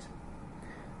benefit.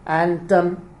 And,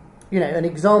 an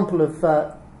example of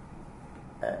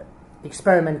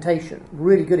experimentation,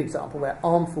 really good example, where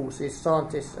armed forces,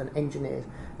 scientists and engineers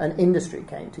and industry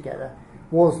came together,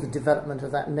 was the development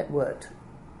of that networked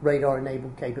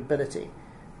radar-enabled capability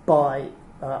by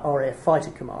RAF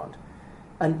Fighter Command.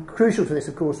 And crucial to this,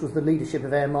 of course, was the leadership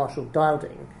of Air Marshal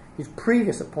Dowding, whose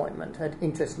previous appointment had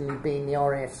interestingly been the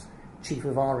RAF's Chief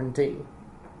of R&D.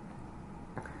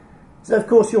 So, of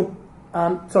course,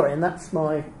 and that's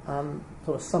my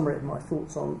sort of summary of my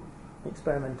thoughts on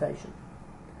experimentation.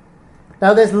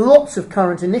 Now, there's lots of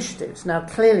current initiatives. Now,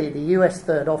 clearly, the US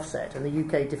Third Offset and the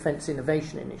UK Defence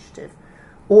Innovation Initiative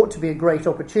ought to be a great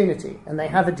opportunity, and they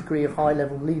have a degree of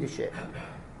high-level leadership,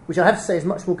 which I have to say is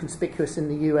much more conspicuous in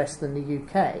the US than the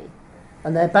UK.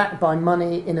 And they're backed by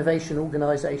money innovation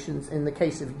organisations, in the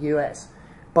case of the US,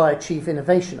 by a Chief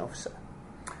Innovation Officer.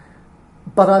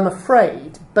 But I'm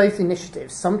afraid both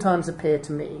initiatives sometimes appear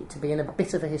to me to be in a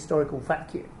bit of a historical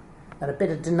vacuum and a bit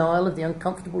of denial of the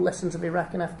uncomfortable lessons of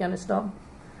Iraq and Afghanistan.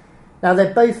 Now,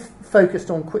 they're both focused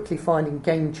on quickly finding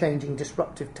game-changing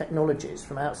disruptive technologies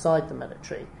from outside the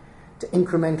military to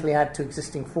incrementally add to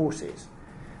existing forces.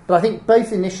 But I think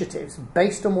both initiatives,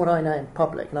 based on what I know in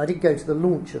public, and I did go to the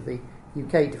launch of the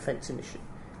UK Defence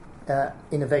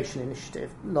Innovation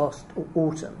Initiative last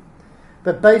autumn,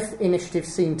 but both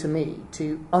initiatives seem to me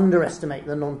to underestimate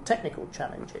the non-technical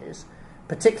challenges,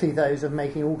 particularly those of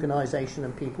making organisation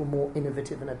and people more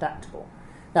innovative and adaptable.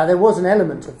 Now, there was an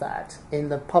element of that in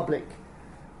the public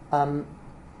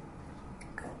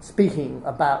speaking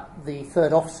about the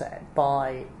third offset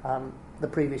by the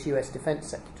previous US Defence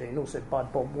Secretary, and also by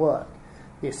Bob Work,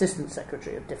 the Assistant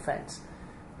Secretary of Defence.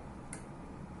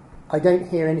 I don't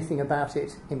hear anything about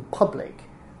it in public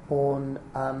on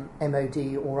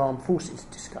MOD or Armed Forces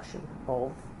discussion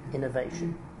of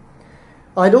innovation.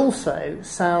 I'd also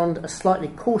sound a slightly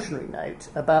cautionary note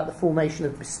about the formation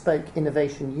of bespoke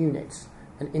innovation units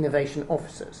and innovation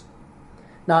officers.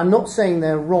 Now, I'm not saying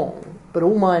they're wrong, but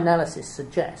all my analysis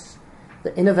suggests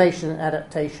that innovation and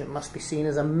adaptation must be seen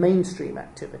as a mainstream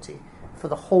activity for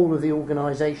the whole of the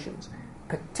organisations,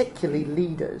 particularly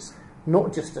leaders,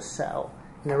 not just a cell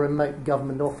in a remote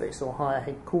government office or higher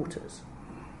headquarters.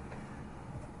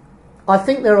 I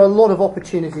think there are a lot of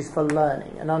opportunities for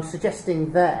learning, and I'm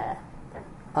suggesting there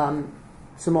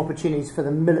some opportunities for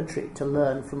the military to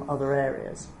learn from other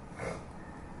areas.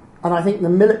 And I think the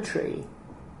military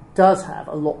does have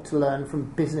a lot to learn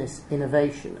from business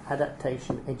innovation,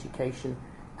 adaptation, education,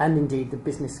 and indeed the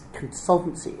business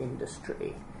consultancy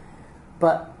industry.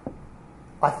 But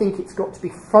I think it's got to be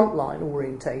frontline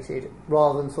orientated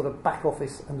rather than sort of back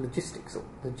office and logistics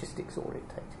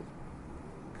orientated.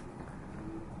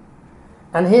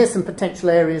 And here's some potential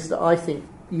areas that I think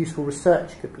useful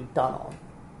research could be done on.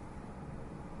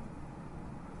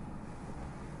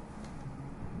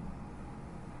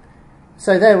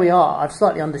 So there we are. I've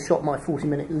slightly undershot my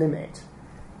 40-minute limit,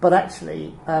 but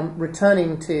actually,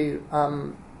 returning to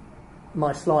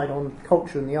my slide on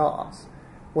culture and the arts,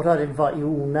 what I'd invite you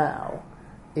all now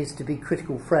is to be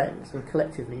critical friends and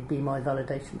collectively be my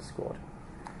validation squad.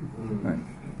 Right.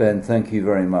 Ben, thank you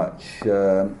very much.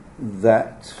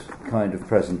 That kind of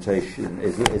presentation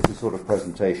is the sort of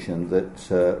presentation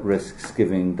that risks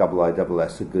giving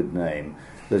IISS a good name.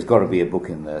 There's got to be a book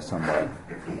in there somewhere.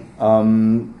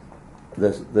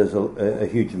 There's a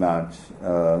huge amount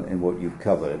in what you've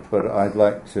covered, but I'd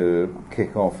like to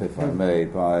kick off, if I may,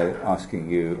 by asking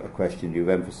you a question. You've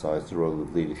emphasised the role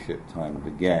of leadership time and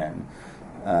again,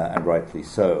 and rightly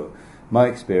so. My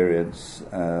experience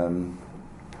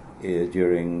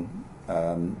during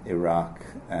Iraq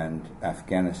and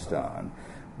Afghanistan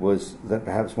was that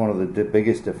perhaps one of the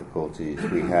biggest difficulties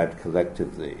we had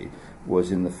collectively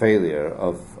was in the failure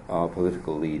of our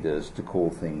political leaders to call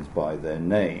things by their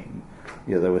name.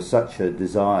 There was such a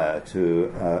desire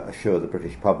to assure the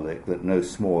British public that no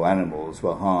small animals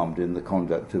were harmed in the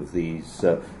conduct of these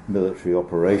military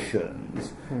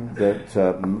operations that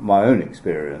my own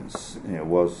experience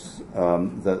was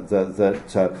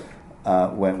that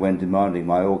when demanding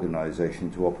my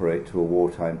organisation to operate to a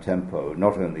wartime tempo,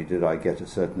 not only did I get a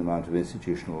certain amount of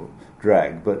institutional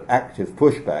drag, but active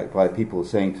pushback by people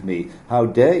saying to me, "How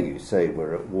dare you say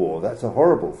we're at war? That's a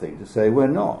horrible thing to say, we're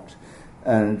not."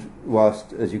 And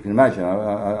whilst, as you can imagine,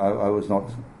 I was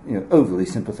not overly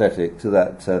sympathetic to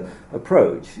that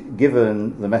approach,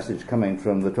 given the message coming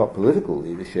from the top political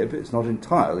leadership, it's not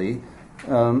entirely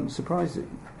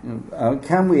surprising.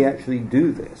 Can we actually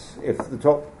do this if the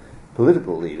top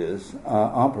political leaders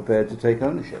aren't prepared to take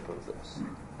ownership of this?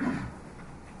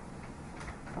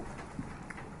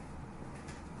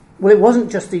 Well, it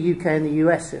wasn't just the UK and the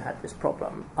US who had this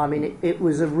problem. I mean, it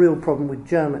was a real problem with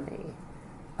Germany,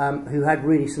 who had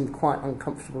really some quite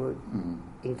uncomfortable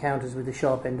encounters with the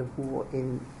sharp end of war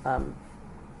in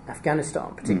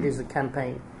Afghanistan, particularly as the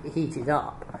campaign heated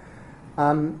up.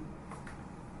 And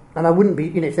I wouldn't be,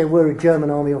 if there were a German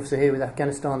army officer here with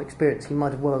Afghanistan experience, he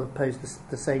might have well have posed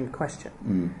the same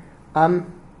question.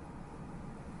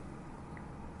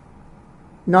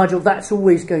 Nigel, that's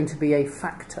always going to be a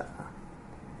factor.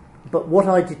 But what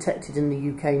I detected in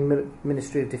the UK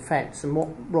Ministry of Defence and what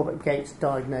Robert Gates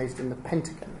diagnosed in the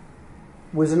Pentagon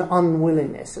was an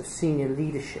unwillingness of senior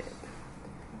leadership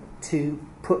to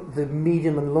put the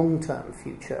medium and long-term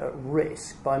future at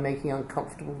risk by making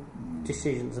uncomfortable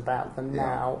decisions about the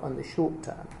now and the short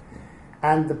term.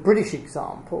 And the British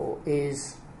example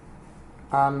is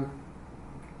that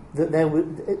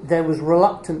there was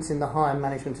reluctance in the higher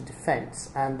management of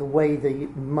defence and the way the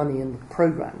money in the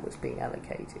programme was being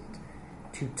allocated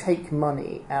to take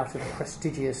money out of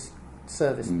prestigious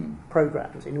service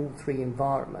programmes in all three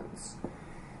environments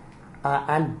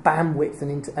and bandwidth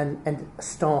and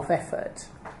staff effort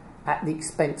at the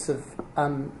expense of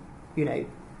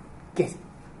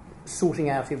sorting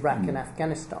out Iraq and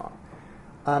Afghanistan.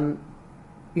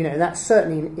 That's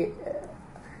certainly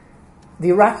the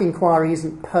Iraq inquiry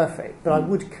isn't perfect, but I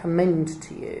would commend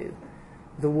to you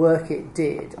the work it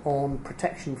did on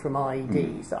protection from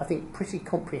IEDs that I think pretty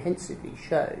comprehensively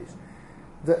shows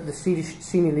that the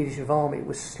senior leadership of Army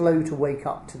was slow to wake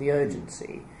up to the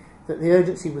urgency, that the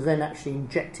urgency was then actually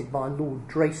injected by Lord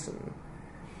Drayson,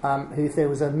 who, if there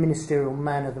was a ministerial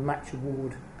man of the match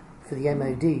award for the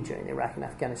MOD during the Iraq and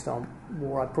Afghanistan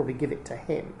war, I'd probably give it to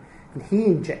him. And he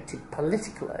injected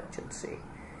political urgency,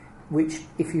 which,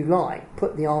 if you like,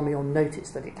 put the Army on notice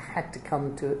that it had to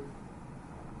come to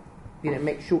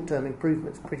make short-term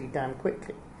improvements pretty damn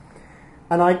quickly.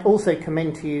 And I'd also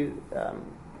commend to you,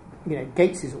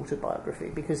 Gates's autobiography,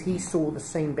 because he saw the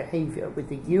same behaviour with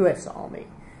the US Army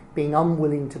being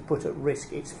unwilling to put at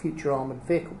risk its future armoured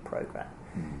vehicle programme,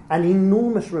 and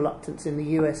enormous reluctance in the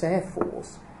US Air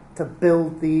Force to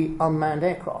build the unmanned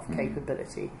aircraft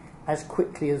capability as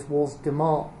quickly as was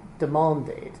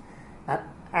demanded,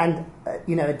 and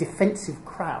a defensive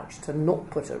crouch to not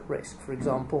put at risk, for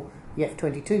example, the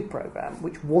F-22 programme,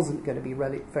 which wasn't going to be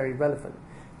very relevant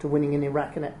to winning in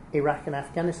Iraq and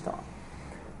Afghanistan.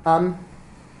 And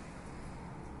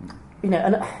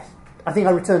I think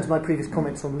I return to my previous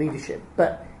comments on leadership,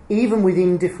 but even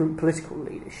within different political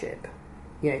leadership,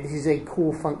 this is a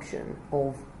core function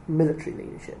of military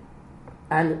leadership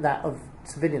and that of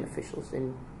civilian officials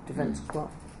in defence as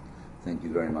well. Thank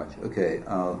you very much. Okay,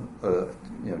 I'll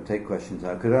take questions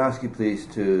now. Could I ask you please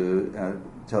to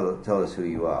tell us who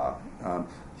you are?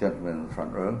 Gentleman in the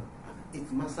front row.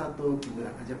 It's Masato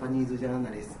Kimura, a Japanese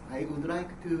journalist. I would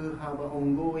like to have an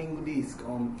ongoing risk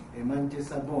on a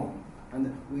Manchester bomb.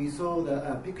 And we saw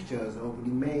the pictures of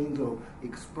remains of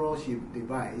explosive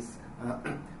device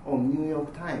on New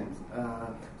York Times.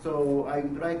 So I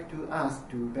would like to ask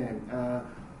to Ben,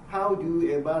 how do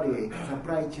you evaluate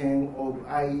supply chain of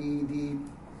IED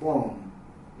bomb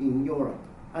in Europe?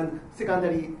 And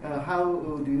secondly, how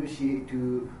do you see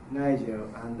to Niger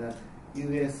and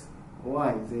US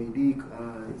why they leak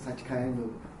such kind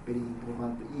of very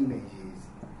important images?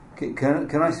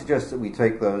 Can I suggest that we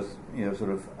take those, sort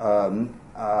of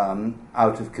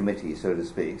out of committee, so to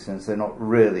speak, since they're not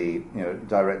really,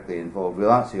 directly involved.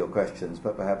 We'll answer your questions,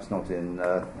 but perhaps not in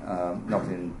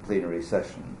plenary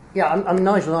session. Yeah,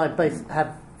 Nigel and I both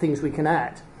have things we can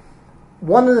add.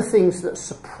 One of the things that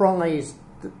surprised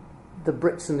the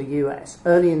Brits and the US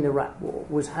early in the Iraq War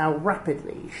was how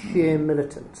rapidly sheer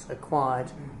militants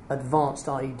acquired advanced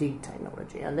IED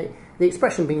technology. And the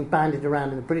expression being bandied around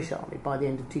in the British Army by the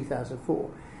end of 2004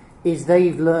 is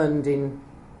they've learned in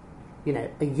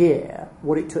a year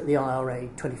what it took the IRA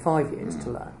 25 years to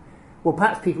learn. Well,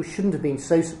 perhaps people shouldn't have been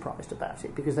so surprised about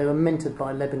it because they were mentored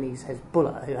by Lebanese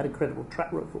Hezbollah, who had a credible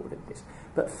track record of this.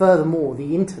 But furthermore,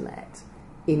 the internet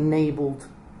enabled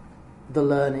the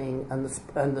learning and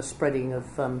the spreading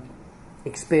of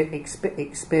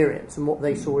experience and what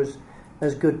they saw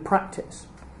as good practice.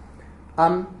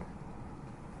 The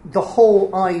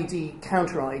whole IED,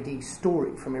 counter-IED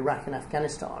story from Iraq and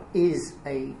Afghanistan is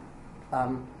a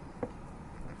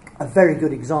very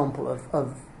good example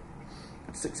of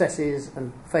successes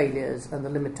and failures and the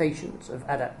limitations of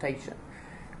adaptation.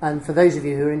 And for those of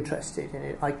you who are interested in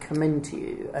it, I commend to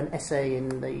you an essay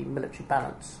in the Military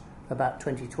Balance about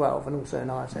 2012 and also an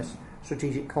IISS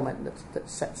strategic comment that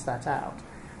sets that out.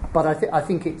 But I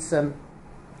think it's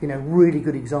really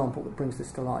good example that brings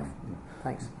this to life.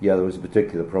 Thanks. Yeah, there was a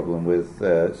particular problem with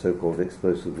so-called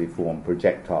explosively formed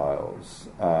projectiles,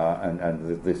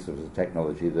 and this was a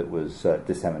technology that was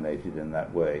disseminated in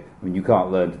that way. I mean, you can't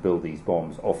learn to build these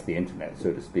bombs off the internet,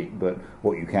 so to speak, but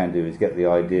what you can do is get the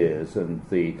ideas and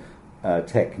the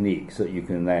techniques that you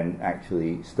can then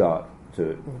actually start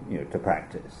to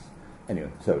practice.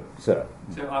 Anyway, so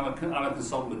I'm a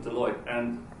consultant with Deloitte,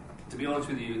 and to be honest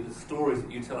with you, the stories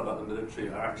that you tell about the military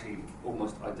are actually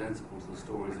almost identical to the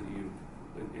stories that you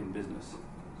in business.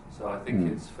 So I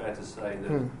think it's fair to say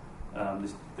that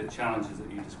the challenges that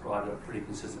you described are pretty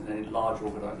consistent in large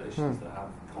organisations that have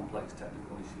complex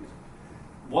technical issues.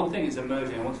 One thing is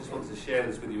emerging, I just wanted to share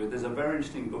this with you. There's a very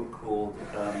interesting book called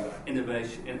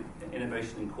Innovation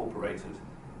Incorporated.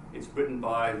 It's written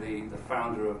by the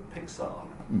founder of Pixar.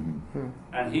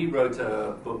 And he wrote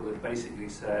a book that basically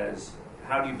says,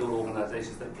 how do you build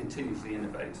organisations that continuously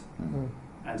innovate?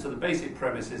 And so the basic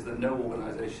premise is that no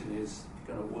organisation is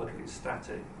going to work if it's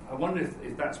static. I wonder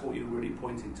if that's what you're really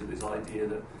pointing to, this idea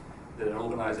that an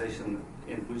organisation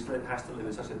which has to live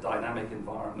in such a dynamic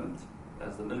environment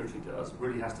as the military does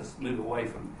really has to move away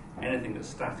from anything that's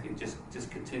static and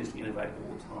just continuously innovate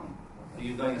all the time. Are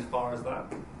you going as far as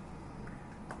that?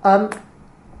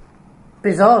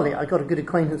 Bizarrely, I got a good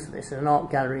acquaintance with this in an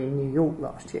art gallery in New York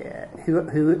last year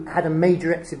who had a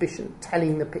major exhibition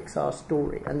telling the Pixar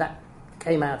story, and that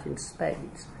came out in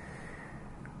spades.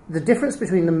 The difference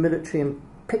between the military and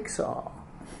Pixar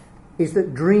is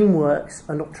that DreamWorks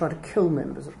are not trying to kill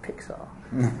members of Pixar.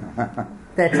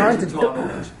 They're trying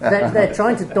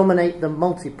to dominate the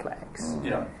multiplex.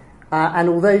 Yeah. And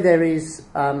although there is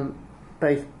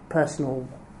both personal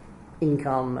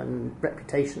income and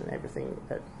reputation and everything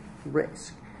at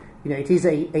risk, it is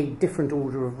a different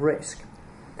order of risk.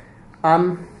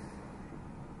 The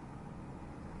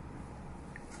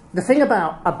thing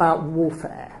about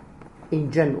warfare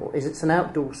in general is it's an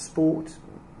outdoor sport,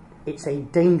 it's a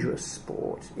dangerous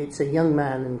sport, it's a young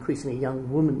man and increasingly a young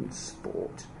woman's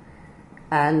sport,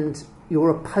 and your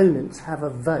opponents have a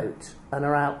vote and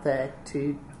are out there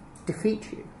to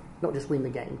defeat you, not just win the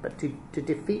game, but to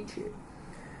defeat you.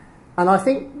 And I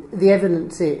think the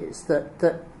evidence is that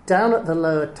down at the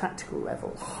lower tactical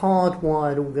level,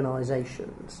 hardwired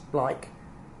organisations like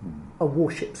a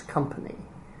warships company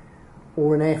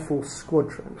or an Air Force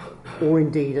squadron or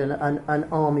indeed an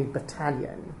army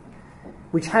battalion,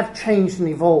 which have changed and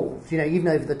evolved, even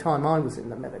over the time I was in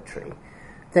the military,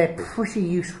 they're pretty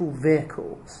useful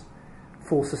vehicles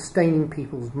for sustaining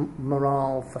people's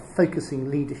morale, for focusing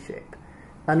leadership,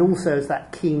 and also as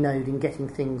that key node in getting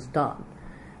things done.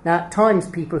 Now, at times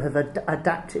people have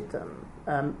adapted them.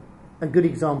 A good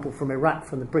example from Iraq,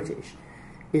 from the British,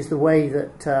 is the way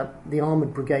that the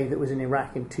armoured brigade that was in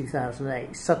Iraq in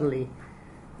 2008 suddenly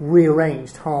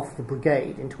rearranged half the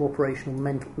brigade into operational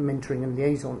mentoring and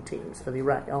liaison teams for the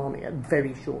Iraq army at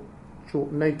very short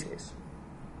notice.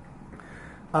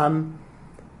 And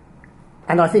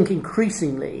I think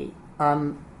increasingly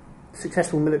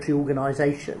successful military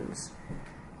organisations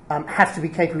have to be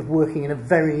capable of working in a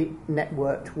very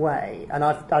networked way. And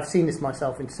I've seen this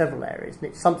myself in several areas, and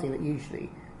it's something that usually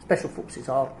special forces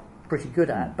are pretty good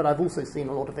at, but I've also seen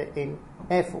a lot of it in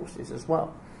air forces as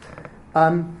well.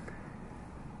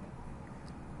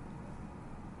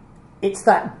 It's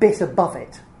that bit above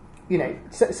it,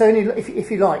 So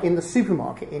if you like, in the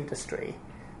supermarket industry,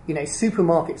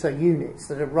 supermarkets are units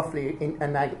that are roughly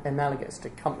analogous to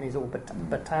companies or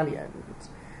battalions.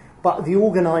 But the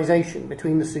organisation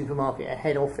between the supermarket and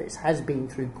head office has been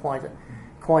through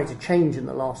quite a change in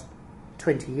the last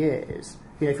 20 years.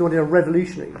 If you wanted a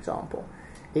revolutionary example,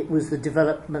 it was the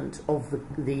development of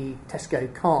the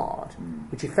Tesco card,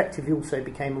 which effectively also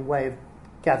became a way of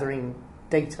gathering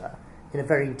data in a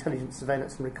very intelligent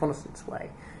surveillance and reconnaissance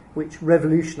way, which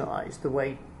revolutionised the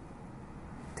way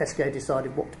Tesco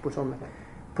decided what to put on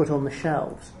the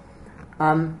shelves.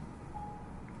 I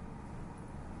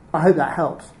hope that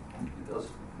helps. It does.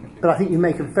 Thank you. But I think you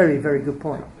make a very, very good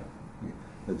point.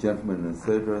 The gentleman in the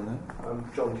third row there. I'm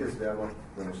John Kisley,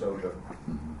 I'm a soldier.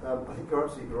 I think you're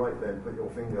absolutely right, Ben, put your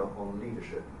finger on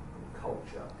leadership and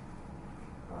culture.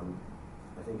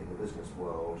 I think in the business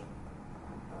world,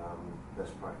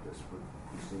 best practice would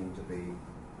be seen to be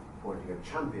appointing a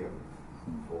champion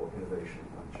for innovation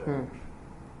and change.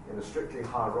 In a strictly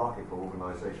hierarchical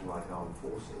organisation like armed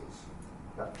forces,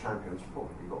 that champion's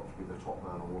probably got to be the top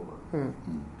man or woman.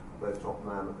 both top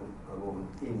man and woman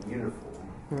in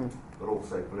uniform, but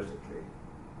also politically.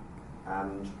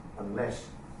 And unless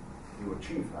you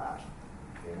achieve that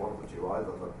in one of the two,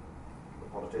 either the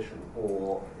politician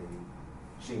or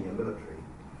the senior military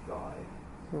guy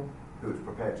who's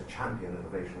prepared to champion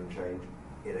innovation and change,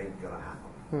 it ain't going to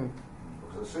happen.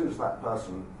 Because as soon as that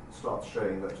person starts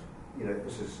showing that, you know,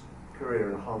 this is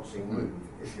career-enhancing move,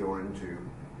 if you're into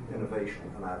innovation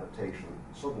and adaptation,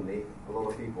 suddenly a lot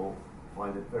of people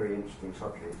find it very interesting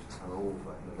subject and are all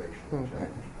for innovation and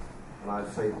change. And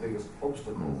I'd say the biggest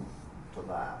obstacle to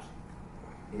that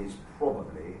is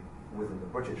probably within the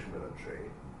British military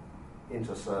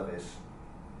inter-service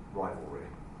rivalry,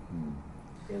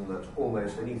 in that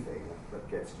almost anything that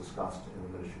gets discussed in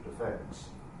the Ministry of Defence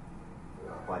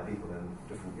by people in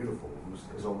different uniforms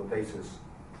is on the basis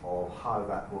of how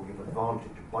that will give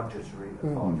advantage, budgetary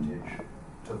advantage,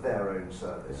 to their own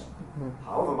service.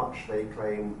 However much they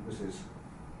claim this is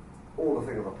all a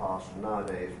thing of the past, and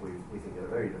nowadays we think in a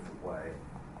very different way,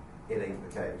 it ain't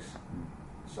the case.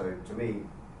 So to me,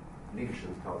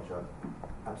 leadership culture,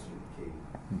 absolutely key.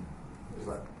 Is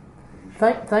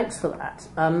that? Thanks for that.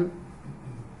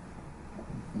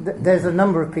 There's a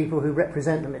number of people who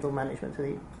represent the middle management,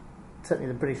 certainly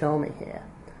the British Army here.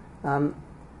 Can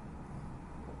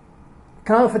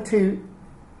I offer two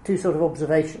sort of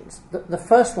observations? The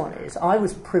first one is, I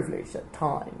was privileged at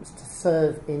times to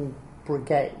serve in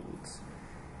brigades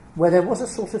where there was a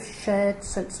sort of shared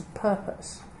sense of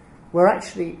purpose, where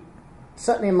actually,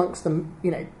 certainly amongst them,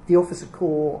 you know, the officer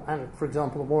corps and, for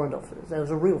example, the warrant officers, there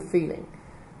was a real feeling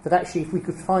that actually if we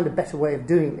could find a better way of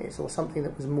doing this or something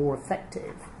that was more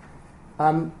effective,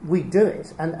 we'd do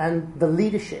it. And the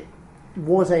leadership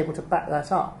was able to back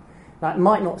that up. Now, it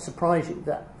might not surprise you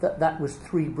that was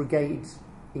 3 brigades,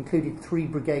 included 3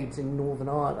 brigades in Northern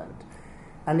Ireland.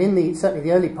 And in certainly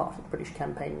the early part of the British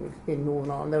campaign in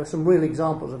Northern Ireland, there were some real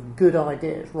examples of good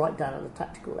ideas right down at the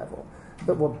tactical level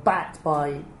that were backed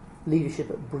by leadership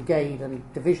at brigade and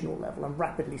divisional level and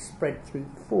rapidly spread through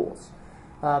the force.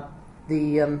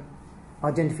 The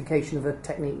identification of a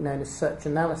technique known as search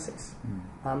analysis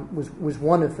was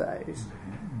one of those.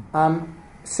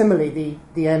 Similarly,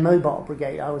 the Air Mobile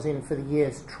Brigade I was in for the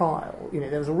year's trial, you know,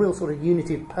 there was a real sort of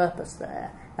unity of purpose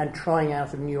there and trying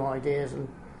out of new ideas and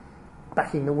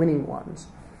backing the winning ones.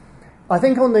 I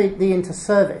think on the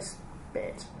inter-service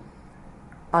bit,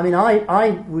 I mean,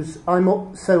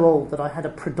 I'm so old that I had a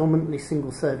predominantly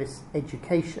single service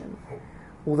education,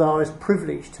 although I was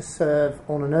privileged to serve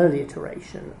on an early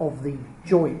iteration of the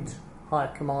joint higher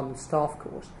command and staff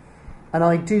course. And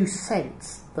I do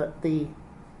sense that the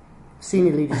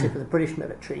senior leadership of the British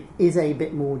military is a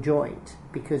bit more joint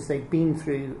because they've been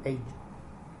through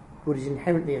what is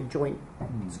inherently a joint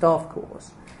staff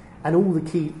course, and all the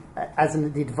key, as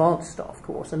in the advanced staff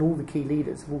course, and all the key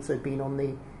leaders have also been on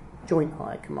the joint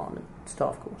higher command and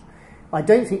staff course. I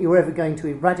don't think you're ever going to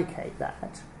eradicate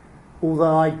that,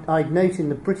 although I'd note in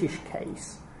the British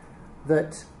case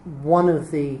that one of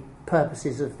the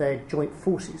purposes of their Joint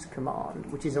Forces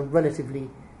Command, which is a relatively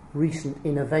recent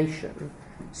innovation,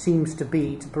 seems to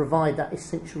be to provide that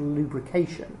essential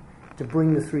lubrication to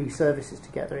bring the 3 services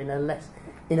together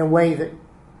in a way that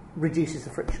reduces the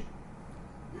friction.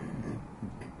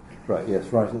 Right, yes,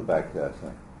 right at the back there.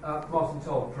 So. Martin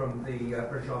Todd from the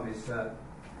British Army's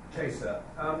Chaser.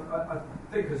 I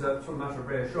think as a sort of matter of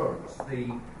reassurance,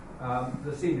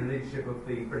 the senior leadership of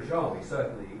the British Army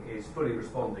certainly is fully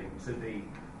responding to the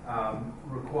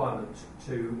requirement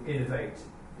to innovate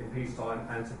in peacetime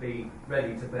and to be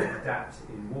ready to adapt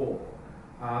in war.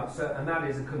 And that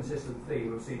is a consistent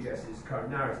theme of CGS's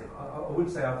current narrative. I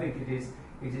would say I think it is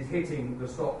hitting the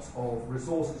stops of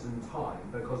resources and time,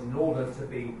 because in order to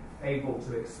be able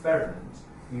to experiment,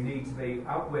 you need to be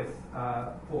out with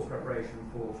force preparation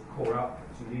for core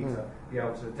outputs. You need to be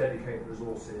able to dedicate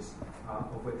resources,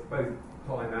 of which both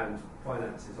time and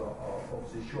finances are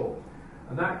obviously short.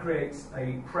 And that creates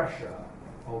a pressure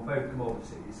on both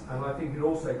commodities, and I think it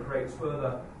also creates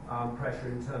further pressure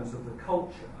in terms of the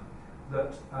culture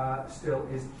that still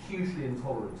is hugely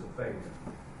intolerant of failure.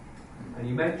 And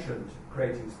you mentioned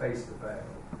creating space to fail.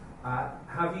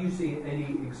 Have you seen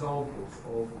any examples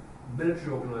of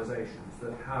military organisations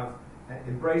that have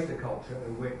embraced a culture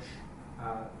in which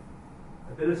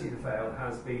ability to fail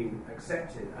has been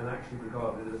accepted and actually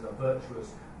regarded as a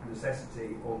virtuous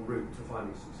necessity en route to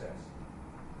finding success?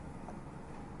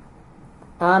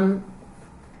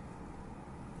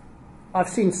 I've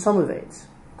seen some of it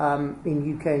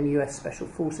in UK and US Special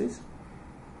Forces.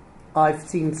 I've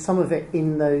seen some of it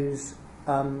in those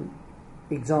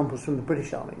examples from the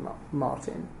British Army,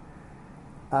 Martin.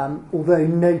 although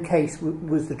no case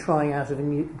was the trying out of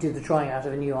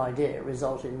a new idea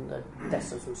result in the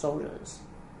deaths of some soldiers,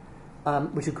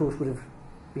 which of course would have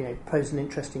posed an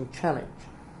interesting challenge.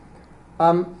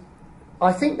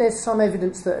 I think there's some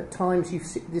evidence that at times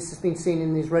this has been seen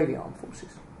in the Israeli armed forces.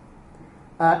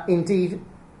 Indeed,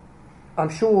 I'm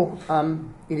sure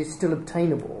it is still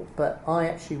obtainable, but I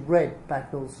actually read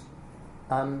Bagnall's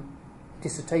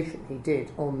dissertation he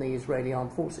did on the Israeli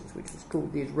armed forces, which was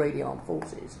called The Israeli Armed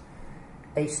Forces,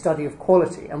 a Study of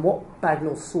Quality. And what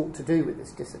Bagnall sought to do with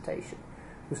this dissertation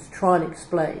was to try and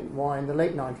explain why in the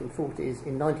late 1940s,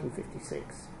 in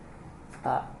 1956,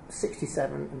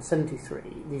 67 and 73,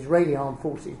 the Israeli armed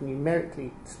forces,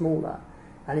 numerically smaller,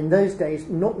 and in those days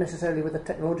not necessarily with a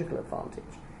technological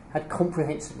advantage, had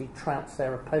comprehensively trounced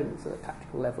their opponents at a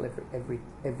tactical level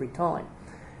every time.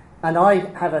 And I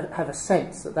have a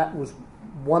sense that was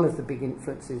one of the big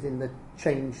influences in the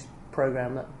change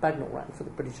programme that Bagnall ran for the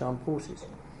British Armed Forces.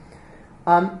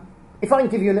 If I can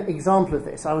give you an example of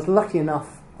this, I was lucky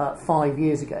enough 5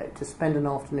 years ago to spend an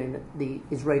afternoon at the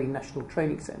Israeli National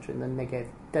Training Centre in the Negev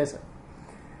Desert,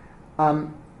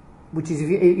 which is,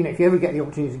 if you ever get the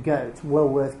opportunity to go, it's well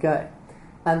worth going.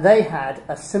 And they had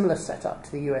a similar setup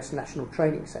to the US National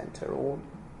Training Centre, or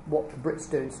what the Brits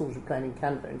do in Swords of Ukraine in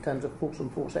Canada in terms of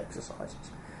force-on-force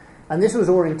exercises. And this was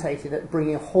orientated at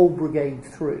bringing a whole brigade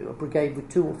through, a brigade with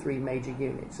 2 or 3 major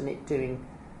units, and it doing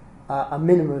a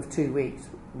minimum of 2 weeks,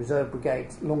 reserve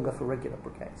brigades, longer for regular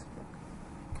brigades.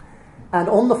 And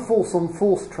on the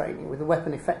force-on-force training with the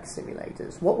weapon effects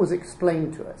simulators, what was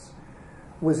explained to us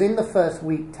was in the first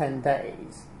week, 10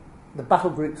 days, the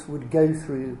battle groups would go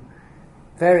through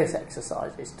various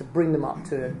exercises to bring them up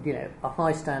to a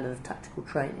high standard of tactical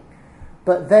training.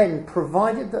 But then,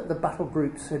 provided that the battle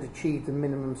groups had achieved the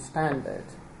minimum standard,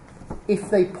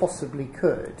 if they possibly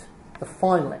could, the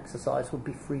final exercise would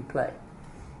be free play.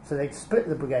 So they'd split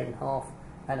the brigade in half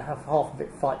and have half of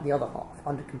it fight the other half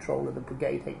under control of the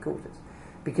brigade headquarters,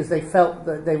 because they felt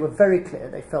that they were very clear,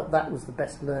 they felt that was the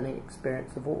best learning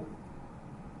experience of all.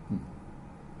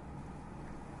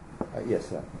 Yes,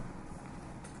 sir.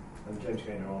 I'm James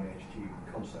Gaynor on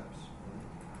HQ Concepts.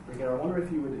 Again, I wonder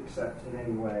if you would accept in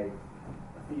any way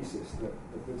a thesis that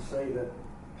would say that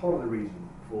part of the reason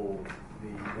for the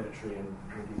military and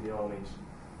indeed the army's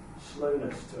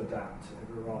slowness to adapt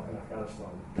over Iraq and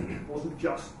Afghanistan wasn't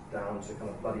just down to kind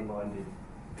of bloody-minded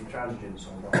intransigence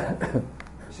on behalf of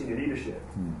the senior leadership,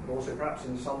 but also perhaps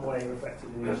in some way reflected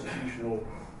in the institutional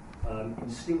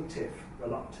instinctive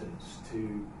reluctance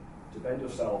to bend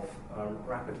yourself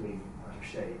rapidly out of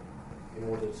shape in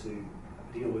order to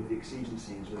deal with the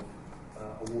exigencies of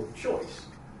a war of choice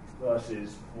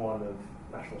versus one of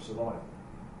national survival.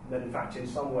 And then, in fact, in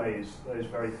some ways, those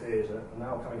very fears are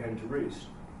now coming home to roost,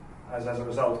 as a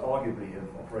result, arguably, of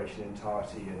Operation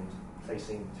Entirety and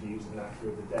facing, to use the metaphor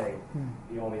of the day,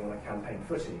 the army on a campaign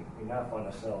footing. We now find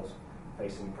ourselves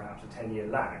facing perhaps a 10-year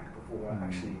lag before we're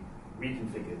actually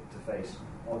reconfigured to face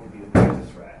arguably the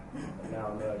greatest threat that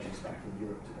now emerges back in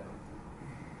Europe today.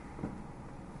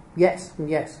 Yes, and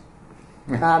yes.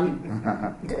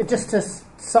 Just to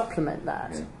supplement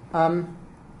that, I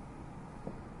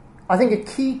think a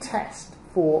key test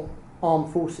for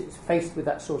armed forces faced with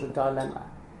that sort of dilemma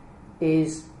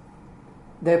is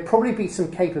there'll probably be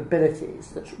some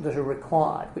capabilities that are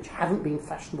required which haven't been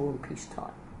fashionable in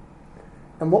peacetime.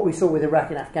 And what we saw with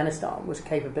Iraq and Afghanistan was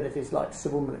capabilities like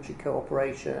civil military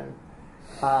cooperation,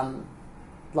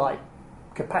 like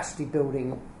capacity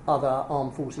building other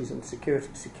armed forces and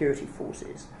security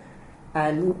forces,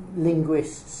 and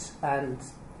linguists and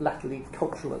latterly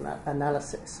cultural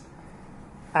analysis.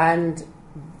 And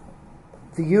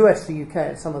the US, the UK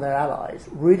and some of their allies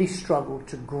really struggled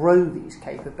to grow these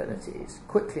capabilities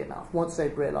quickly enough once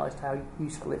they'd realised how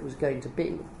useful it was going to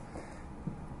be.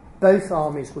 Both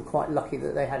armies were quite lucky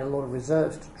that they had a lot of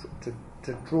reserves to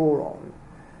draw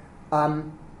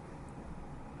on.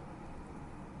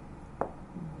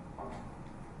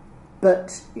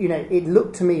 But, it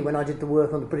looked to me when I did the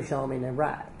work on the British Army in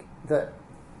Iraq that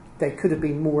there could have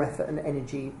been more effort and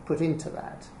energy put into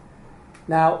that.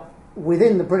 Now,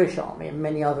 within the British Army and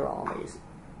many other armies,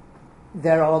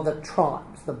 there are the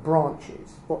tribes, the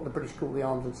branches, what the British call the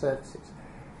arms and services.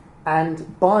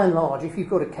 And by and large, if you've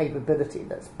got a capability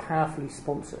that's powerfully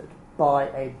sponsored by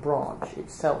a branch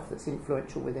itself that's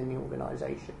influential within the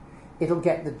organisation, it'll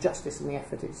get the justice and the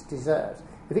effort it deserves.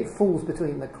 If it falls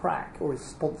between the crack or is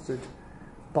sponsored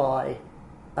by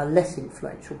a less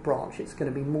influential branch, it's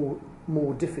going to be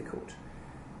more difficult.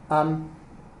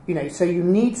 So you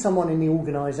need someone in the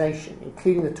organisation,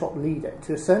 including the top leader,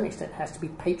 to a certain extent has to be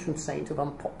patron saint of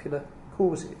unpopular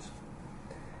causes.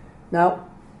 Now,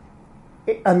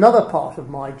 another part of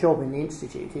my job in the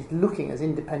Institute is looking as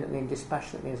independently and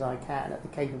dispassionately as I can at the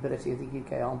capability of the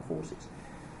UK Armed Forces.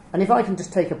 And if I can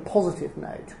just take a positive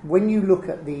note, when you look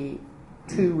at the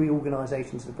two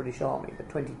reorganisations of the British Army, the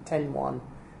 2010 one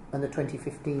and the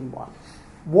 2015 one,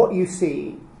 what you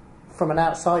see from an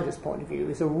outsider's point of view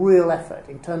is a real effort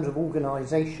in terms of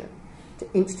organisation to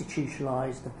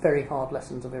institutionalise the very hard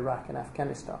lessons of Iraq and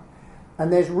Afghanistan.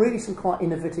 And there's really some quite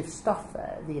innovative stuff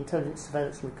there. The Intelligence,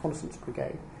 Surveillance and Reconnaissance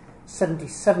Brigade,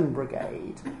 77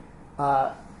 Brigade,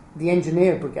 the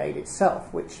Engineer Brigade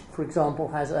itself, which, for example,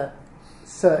 has a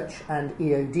search and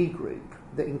EOD group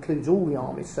that includes all the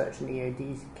Army's search and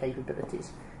EOD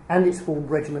capabilities, and its formed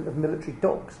regiment of military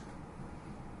dogs.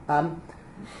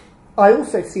 I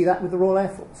also see that with the Royal Air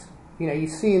Force. You know, you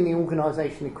see in the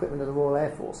organisation equipment of the Royal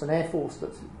Air Force, an Air Force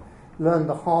that's learned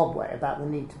the hard way about the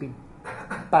need to be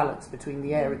balanced between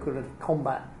the air equivalent of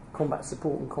combat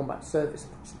support and combat service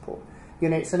support. You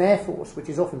know, it's an Air Force which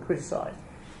is often criticised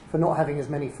for not having as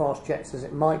many fast jets as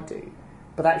it might do,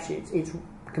 but actually it's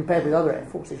compared with other Air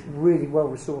Forces, really well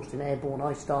resourced in airborne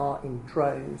ISTAR, in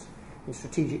drones, in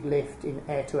strategic lift, in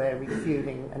air-to-air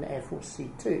refuelling, and Air Force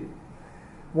C2.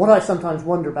 What I sometimes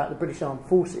wonder about the British Armed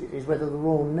Forces is whether the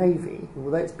Royal Navy,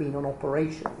 although it's been on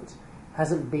operations,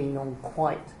 hasn't been on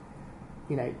quite,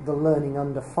 you know, the learning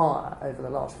under fire over the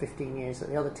last 15 years that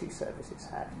the other two services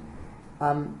had.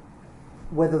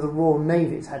 Whether the Royal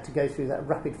Navy's had to go through that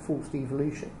rapid forced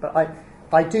evolution. But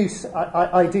I do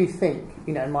think,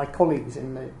 you know, my colleagues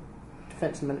in the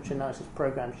Defence and Military Analysis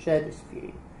Programme share this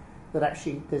view, that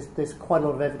actually there's quite a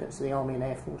lot of evidence of the Army and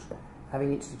Air Force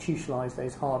having institutionalised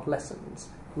those hard lessons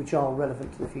which are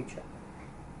relevant to the future.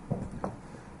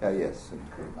 Yes.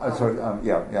 Sorry.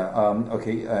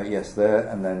 Yes, there,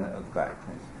 and then at the back,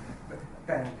 please.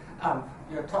 Ben,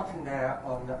 you're touching there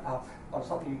on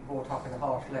something you brought up in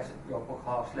your book,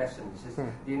 Harsh Lessons, is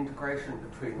the integration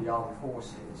between the armed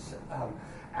forces and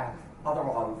other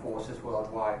armed forces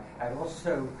worldwide, and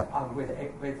also with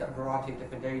a variety of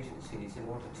different agencies in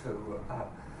order to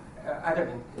I don't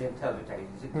mean the intelligence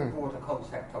agencies, it's a broader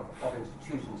concept of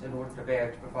institutions in order to be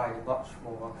able to provide a much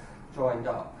more joined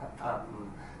up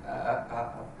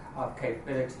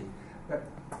capability. But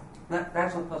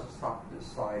that's on the positive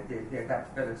side, the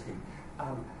adaptability.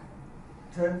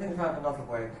 Turn things around another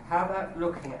way, how about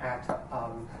looking at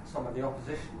some of the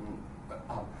opposition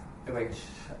which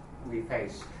we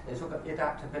face? Is look at the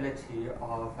adaptability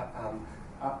of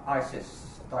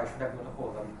IISS, Daesh, whatever you want to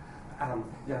call them,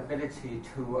 the ability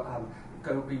to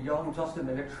go beyond just the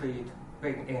military, to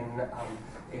bring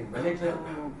in religion,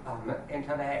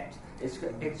 internet. It's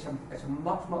a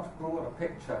much broader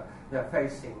picture they're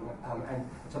facing, and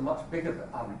it's a much bigger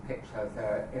picture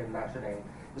they're imagining.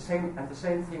 The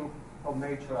same thing for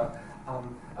major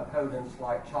opponents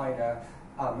like China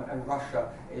and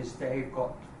Russia is they've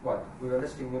got, well, we were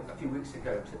listening a few weeks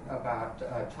ago about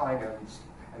China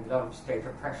and the United States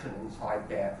oppression inside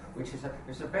there, which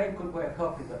is a very good way of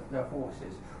helping their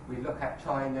forces. We look at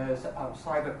China's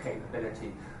cyber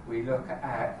capability. We look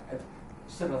at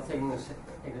similar things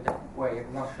in a different way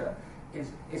in Russia.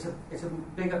 It's a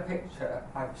bigger picture,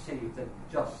 I perceive, than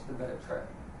just the military.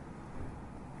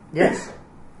 Yes.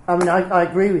 I mean, I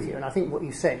agree with you, and I think what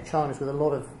you said chimes with a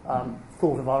lot of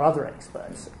thought of our other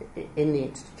experts in the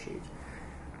Institute.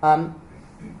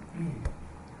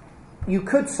 You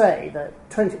could say that,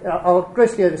 I'll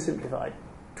grossly oversimplify,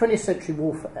 20th century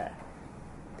warfare,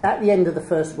 at the end of the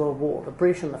First World War, the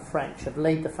British and the French have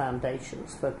laid the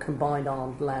foundations for combined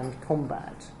armed land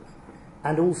combat,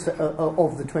 and also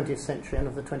of the 20th century and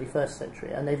of the 21st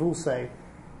century, and they've also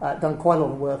done quite a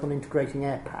lot of work on integrating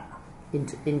air power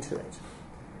into it.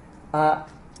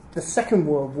 The Second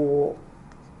World War,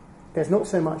 there's not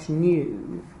so much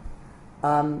new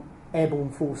airborne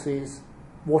forces.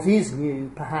 What is new,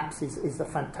 perhaps, is the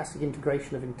fantastic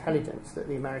integration of intelligence that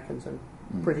the Americans and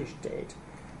British did,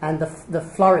 and the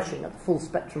flourishing of the full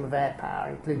spectrum of air power,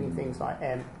 including things like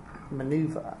air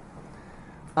manoeuvre.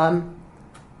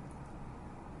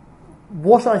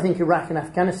 What I think Iraq and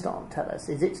Afghanistan tell us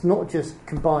is it's not just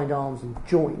combined arms and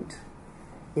joint.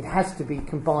 It has to be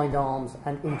combined arms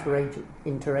and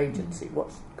interagency,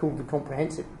 what's called the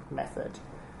comprehensive method,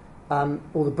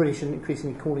 or the British are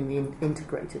increasingly calling the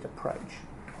integrated approach.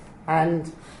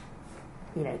 And,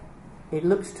 you know, it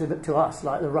looks to us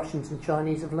like the Russians and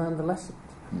Chinese have learned the lessons.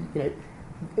 You know,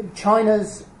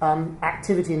 China's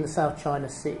activity in the South China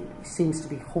Sea seems to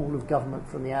be whole of government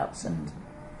from the outset.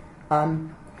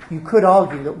 You could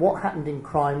argue that what happened in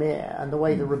Crimea and the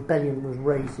way the rebellion was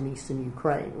raised in eastern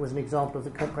Ukraine was an example of the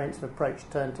comprehensive approach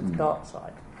turned to the dark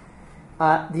side.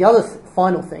 The other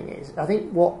final thing is, I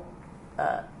think what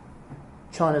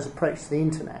China's approach to the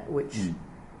internet, which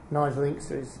Nigel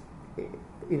Inkster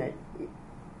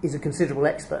is a considerable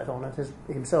expert on and has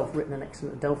himself written an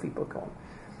excellent Delphi book on.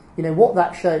 What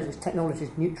that shows is technology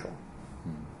is neutral,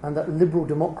 and that liberal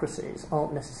democracies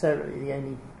aren't necessarily the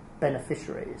only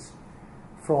beneficiaries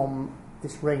from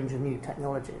this range of new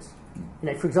technologies.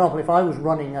 For example, if I was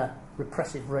running a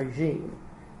repressive regime,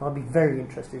 I'd be very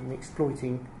interested in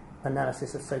exploiting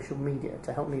analysis of social media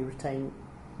to help me retain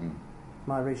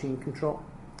my regime control.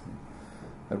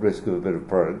 At risk of a bit of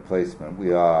product placement,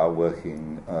 we are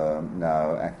working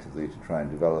now actively to try and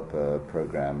develop a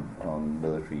program on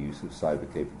military use of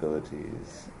cyber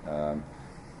capabilities.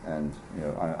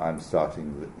 I'm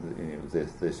starting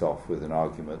this off with an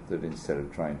argument that instead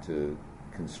of trying to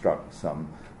construct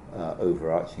some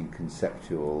overarching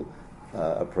conceptual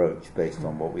approach based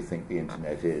on what we think the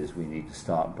internet is, we need to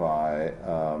start by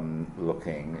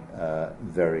looking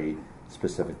very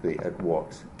specifically at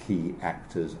what key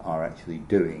actors are actually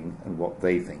doing and what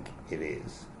they think it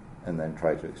is, and then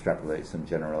try to extrapolate some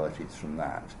generalities from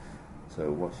that.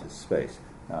 So watch this space.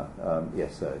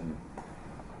 Yes, sir.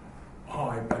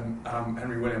 Hi, I'm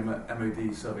Henry William,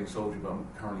 MOD serving soldier, but I'm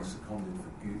currently seconded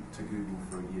to Google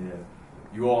for a year.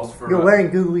 You asked for... You're wearing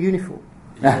Google uniform.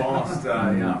 You asked,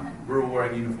 yeah, we're all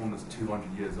wearing a uniform that's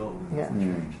 200 years old. Yeah.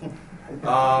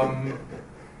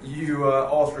 You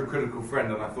asked for a critical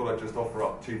friend, and I thought I'd just offer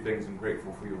up two things. I'm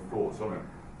grateful for your thoughts on it.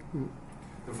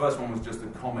 The first one was just the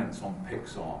comments on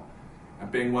Pixar,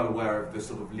 and being well aware of the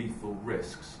sort of lethal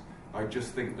risks. I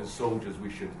just think as soldiers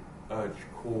we should urge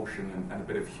caution and a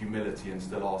bit of humility and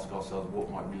still ask ourselves what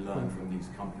might we learn from these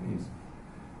companies.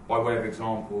 By way of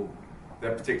example,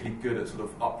 they're particularly good at sort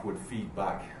of upward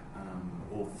feedback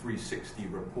or 360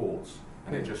 reports,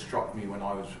 and it just struck me when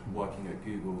I was working at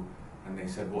Google and they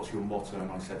said, what's your motto?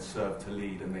 And I said, serve to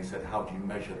lead. And they said, how do you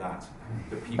measure that?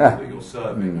 The people that you're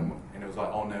serving. And it was like,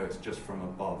 oh no, it's just from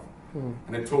above.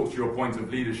 And it talks to your point of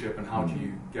leadership and how do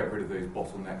you get rid of those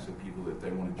bottlenecks of people that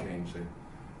don't want to change. So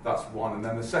that's one. And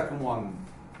then the second one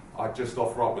I'd just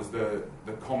offer up was the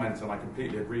comment, and I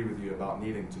completely agree with you about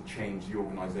needing to change the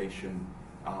organisation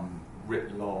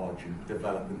writ large and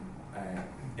develop an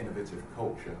innovative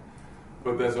culture.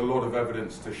 But there's a lot of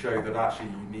evidence to show that actually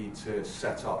you need to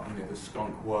set up, the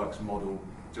skunk works model,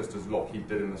 just as Lockheed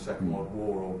did in the Second World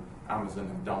War, or Amazon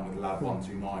have done with Lab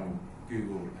 129, or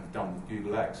Google have done with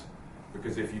Google X.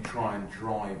 Because if you try and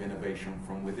drive innovation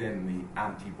from within, the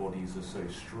antibodies are so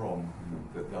strong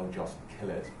that they'll just kill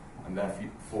it. And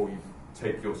therefore you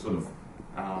take your sort of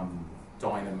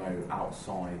dynamo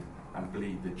outside and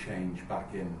bleed the change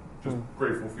back in. Just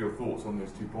grateful for your thoughts on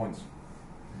those 2 points.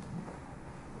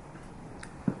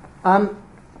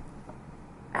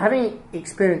 Having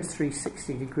experienced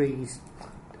 360 degrees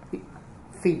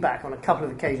feedback on a couple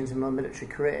of occasions in my military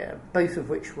career, both of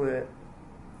which were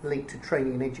linked to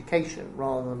training and education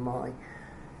rather than my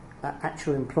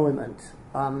actual employment,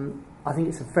 I think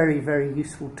it's a very, very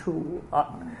useful tool.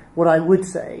 What I would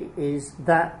say is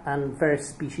that, and various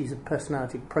species of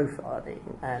personality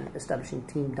profiling and establishing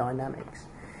team dynamics,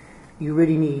 you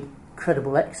really need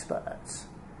credible experts,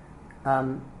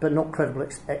 but not credible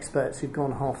experts who've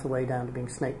gone half the way down to being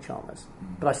snake charmers.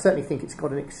 But I certainly think it's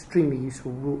got an extremely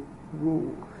useful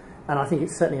rule, and I think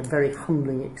it's certainly a very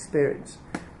humbling experience.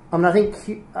 I mean, I think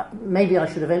maybe I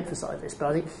should have emphasised this, but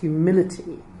I think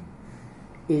humility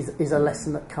is a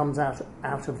lesson that comes out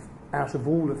of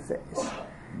all of this.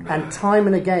 And time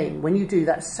and again, when you do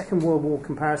that Second World War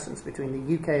comparisons between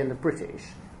the UK and the British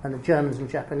and the Germans and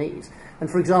Japanese, and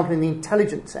for example in the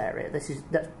intelligence area,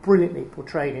 that's brilliantly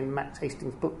portrayed in Max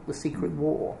Hastings' book The Secret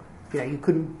War. You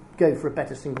couldn't go for a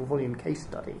better single volume case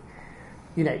study.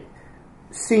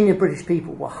 Senior British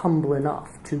people were humble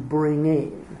enough to bring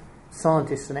in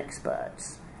scientists and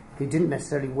experts who didn't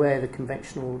necessarily wear the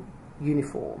conventional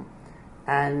uniform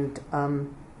and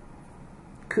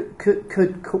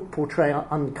could portray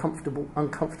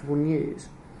uncomfortable news.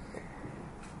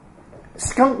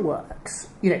 Skunk works.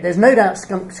 There's no doubt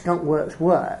skunk works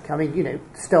work. I mean,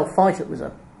 Stealth Fighter was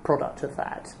a product of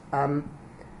that, and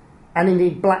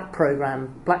indeed black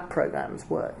programs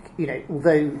work.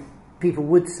 Although people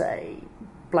would say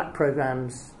black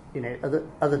programs,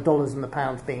 are the dollars and the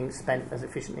pounds being spent as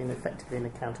efficiently and effectively and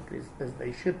accountably as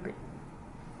they should be.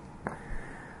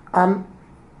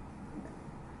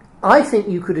 I think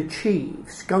you could achieve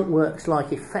skunk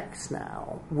works-like effects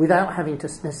now without having to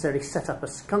necessarily set up a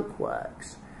skunk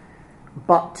works,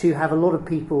 but to have a lot of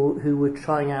people who were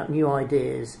trying out new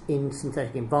ideas in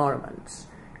synthetic environments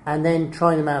and then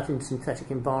trying them out in synthetic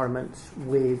environments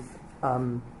with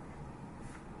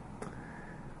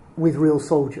real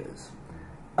soldiers.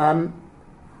 And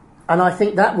I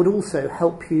think that would also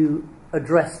help you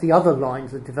address the other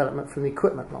lines of development from the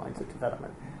equipment lines of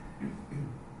development.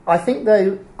 I think,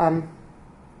 though,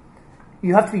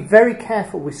 you have to be very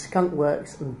careful with skunk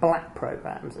works and black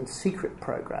programs and secret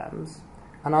programs,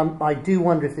 and I do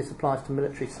wonder if this applies to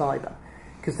military cyber,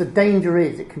 because the danger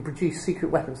is it can produce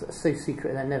secret weapons that are so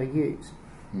secret they're never used.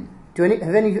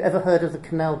 Have any of you ever heard of the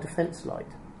Canal Defence Light?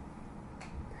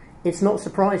 It's not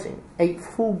surprising. A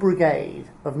full brigade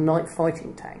of night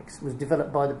fighting tanks was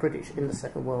developed by the British in the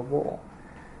Second World War,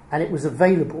 and it was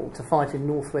available to fight in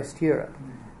northwest Europe,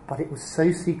 but it was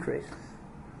so secret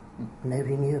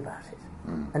nobody knew about it,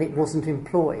 and it wasn't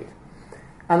employed.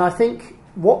 And I think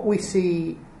what we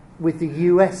see with the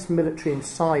US military and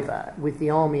cyber, with the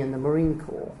Army and the Marine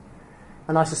Corps,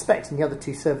 and I suspect in the other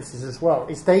two services as well,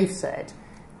 is they've said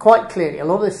quite clearly a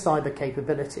lot of this cyber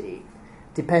capability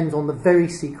depends on the very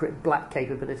secret black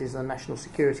capabilities of the National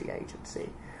Security Agency.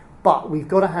 But we've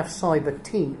got to have cyber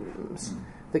teams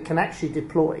that can actually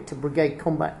deploy to brigade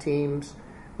combat teams,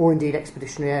 or indeed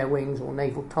expeditionary air wings or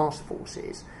naval task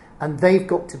forces, and they've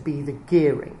got to be the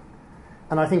gearing.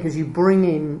 And I think as you bring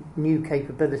in new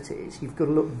capabilities, you've got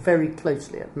to look very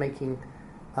closely at making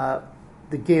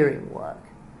the gearing work.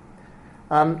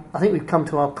 I think we've come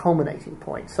to our culminating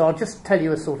point. So I'll just tell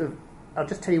you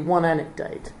one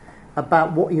anecdote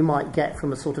about what you might get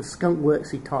from a sort of skunk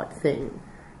worksy type thing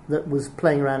that was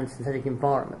playing around in synthetic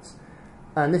environments.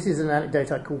 And this is an anecdote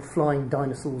I call Flying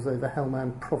Dinosaurs Over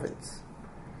Helmand Province.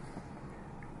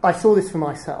 I saw this for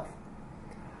myself.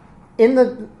 In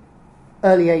the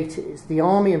early 80s, the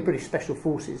Army and British Special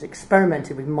Forces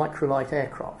experimented with microlight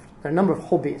aircraft. There are a number of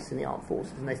hobbyists in the armed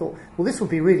forces, and they thought, well, this would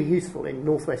be really useful in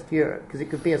northwest Europe because it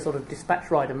could be a sort of dispatch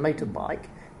rider motorbike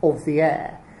of the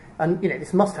air. And,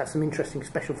 this must have some interesting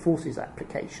special forces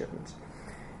applications.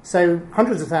 So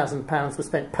hundreds of thousands of pounds were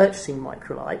spent purchasing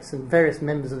microlights, and various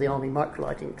members of the Army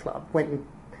Microlighting Club went and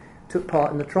took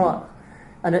part in the trial.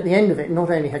 And at the end of it, not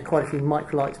only had quite a few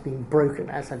microlights been broken,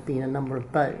 as had been a number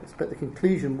of bones, but the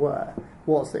conclusion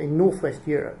was that in northwest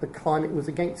Europe, the climate was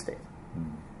against it.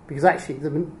 Because actually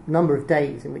the number of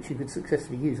days in which you could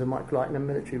successfully use a microlight in a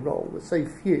military role was so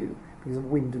few because of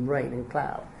wind and rain and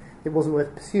cloud, it wasn't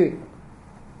worth pursuing.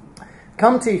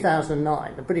 Come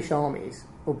 2009, the British armies,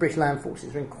 or British land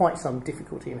forces, are in quite some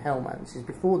difficulty in Helmand. This is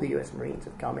before the US Marines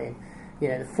have come in.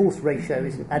 The force ratio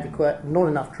isn't adequate, not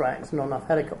enough tracks, not enough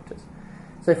helicopters.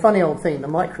 So funny old thing, the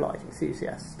microlight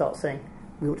enthusiasts start saying,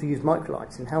 we ought to use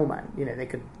microlights in Helmand. They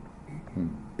could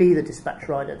be the dispatch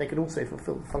rider, they could also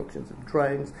fulfill the functions of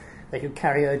drones, they could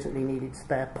carry urgently needed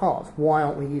spare parts. Why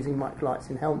aren't we using microlights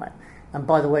in Helmand? And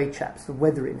by the way, chaps, the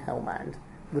weather in Helmand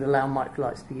would allow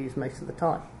microlights to be used most of the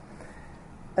time.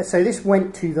 So this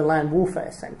went to the Land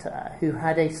Warfare Centre, who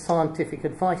had a scientific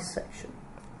advice section.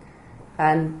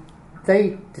 And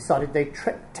they decided they'd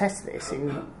test this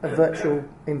in a virtual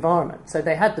environment. So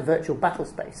they had the virtual battle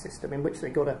space system, in which they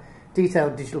got a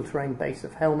detailed digital terrain base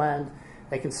of Helmand.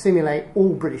 They can simulate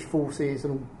all British forces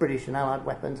and all British and Allied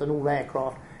weapons and all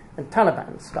aircraft and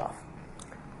Taliban stuff.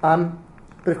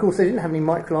 But of course they didn't have any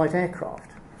microlight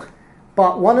aircraft.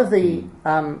 But one of the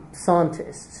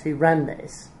scientists who ran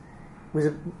this was,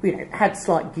 had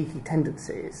slight geeky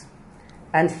tendencies,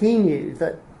 and he knew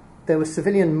that there were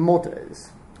civilian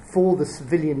modders for the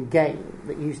civilian game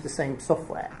that used the same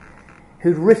software,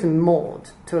 who'd written mod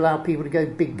to allow people to go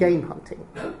big game hunting.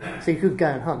 So you could go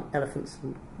and hunt elephants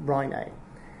and rhino.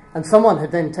 And someone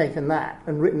had then taken that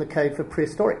and written the code for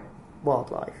prehistoric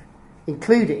wildlife,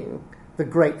 including the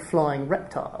great flying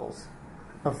reptiles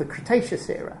of the Cretaceous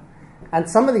era. And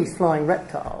some of these flying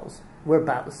reptiles were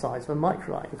about the size of a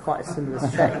microlight in quite a similar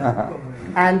shape.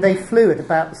 And they flew at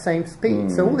about the same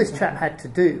speed. So all this chap had to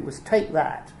do was take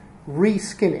that,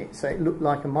 reskin it so it looked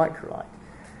like a microlight.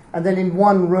 And then in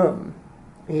one room,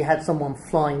 he had someone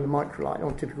flying the microlight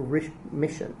on typical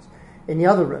missions. In the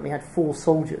other room, he had 4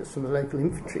 soldiers from the local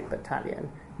infantry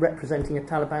battalion representing a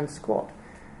Taliban squad.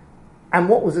 And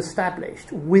what was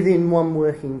established within one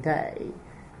working day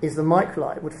is the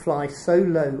microlight would fly so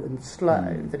low and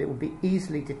slow that it would be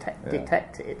easily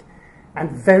detected and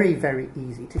very, very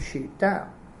easy to shoot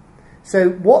down. So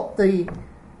what the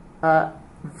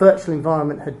virtual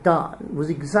environment had done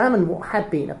was examine what had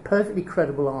been a perfectly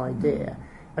credible idea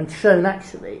and shown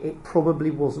actually it probably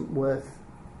wasn't worth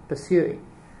pursuing.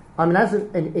 I mean, as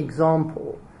an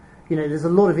example, there's a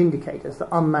lot of indicators that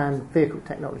unmanned vehicle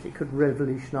technology could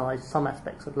revolutionise some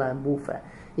aspects of land warfare,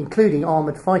 including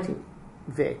armoured fighting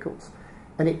vehicles.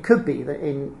 And it could be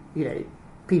that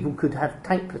people could have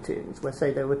tank platoons where,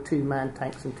 say, there were 2 manned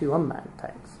tanks and 2 unmanned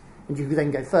tanks. And you could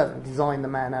then go further and design the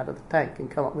man out of the tank and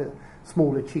come up with a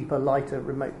smaller, cheaper, lighter,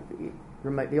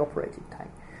 remotely operated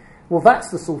tank. Well,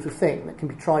 that's the sort of thing that can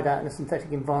be tried out in a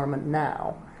synthetic environment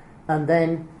now, and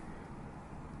then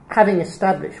having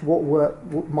established what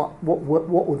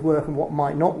would work and what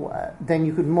might not work, then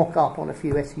you could mock up on a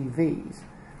few SUVs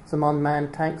some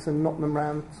unmanned tanks and knock them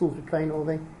around Salisbury Plain or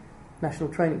the National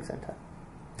Training Centre.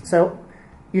 So,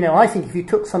 I think if you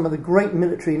took some of the great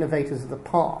military innovators of the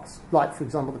past, like, for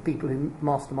example, the people who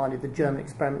masterminded the German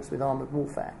experiments with armoured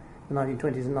warfare in the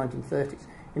 1920s and 1930s,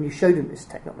 and you showed them this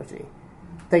technology,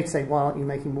 they'd say, why aren't you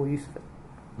making more use of it?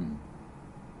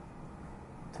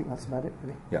 I think that's about it,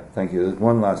 really. Yeah, thank you. There's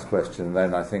one last question,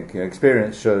 then. I think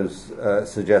experience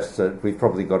suggests that we've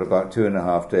probably got about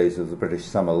 2.5 days of the British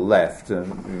summer left,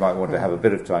 and we might want to have a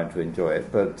bit of time to enjoy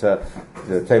it. But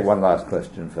take one last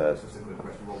question first. Just a quick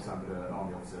question, Rob Sandler,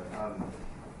 Army officer.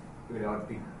 I'd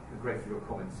be grateful for your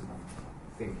comments and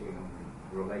thinking on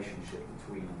the relationship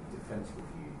between defence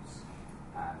reviews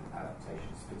and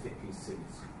adaptations, particularly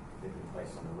since they've been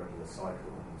placed on a regular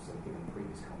cycle, and also given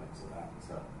previous comments about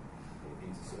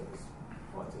inter-service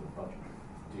fights of the budget.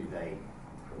 Do they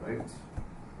promote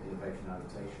innovation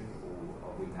adaptation, or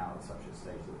are we now at such a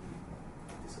stage that we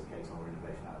dislocate our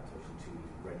innovation adaptation to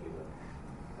regular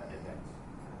events?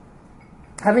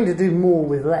 Having to do more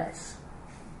with less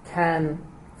can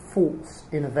force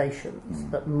innovations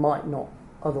that might not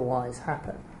otherwise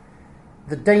happen.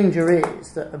 The danger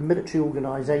is that a military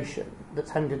organisation that's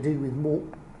having to do with more,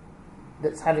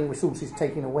 that's having resources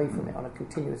taken away from it on a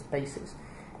continuous basis,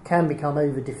 can become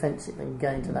over defensive and go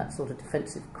into that sort of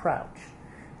defensive crouch,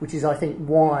 which is, I think,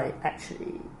 why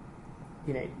actually,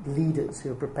 leaders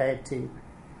who are prepared to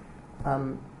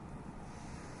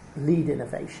lead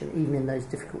innovation, even in those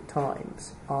difficult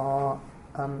times, are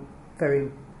very,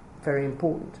 very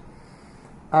important.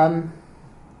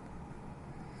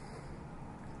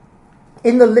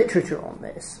 In the literature on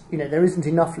this, there isn't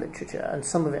enough literature, and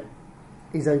some of it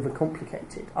is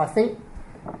overcomplicated. I think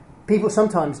people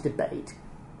sometimes debate,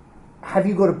 have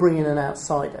you got to bring in an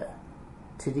outsider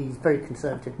to these very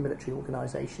conservative military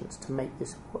organisations to make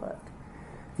this work?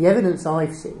 The evidence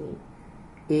I've seen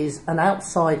is an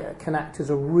outsider can act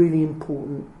as a really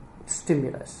important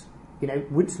stimulus.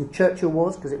 Winston Churchill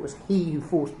was, because it was he who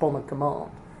forced Bomber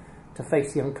Command to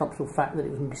face the uncomfortable fact that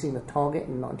it was missing the target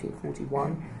in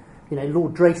 1941.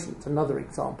 Lord Dreyson's another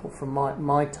example from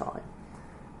my time.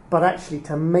 But actually,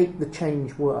 to make the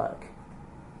change work,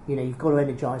 you've got to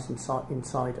energise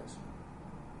insiders.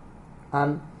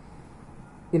 I'm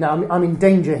in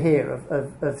danger here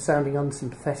of sounding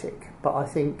unsympathetic, but I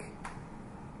think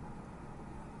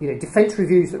defence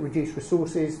reviews that reduce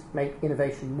resources make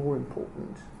innovation more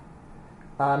important.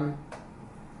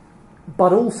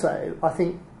 But also, I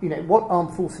think what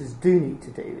armed forces do need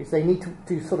to do is they need to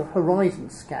do sort of horizon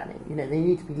scanning. They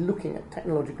need to be looking at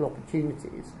technological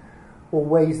opportunities or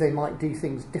ways they might do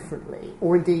things differently,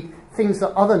 or indeed things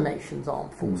that other nations'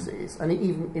 armed forces and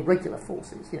even irregular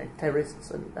forces,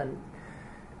 terrorists and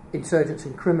insurgents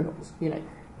and criminals,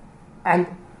 and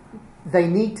they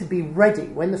need to be ready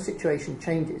when the situation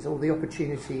changes or the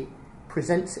opportunity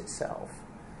presents itself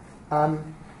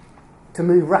to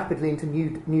move rapidly into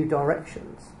new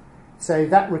directions. So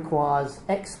that requires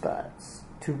experts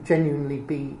to genuinely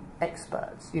be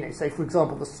experts. So for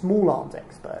example, the small arms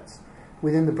experts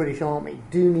within the British Army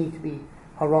do need to be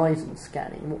horizon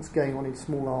scanning what's going on in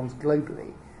small arms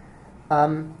globally.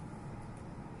 And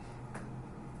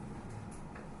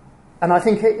I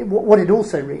think what it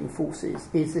also reinforces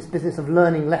is this business of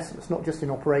learning lessons, not just in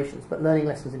operations, but learning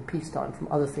lessons in peacetime from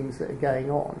other things that are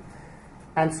going on,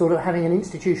 and sort of having an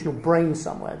institutional brain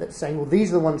somewhere that's saying, well,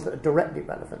 these are the ones that are directly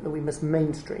relevant, that we must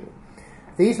mainstream.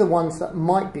 These are the ones that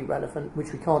might be relevant,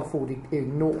 which we can't afford to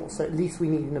ignore, so at least we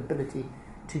need an ability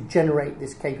to generate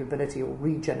this capability or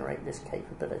regenerate this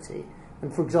capability.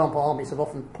 And for example, armies have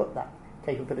often put that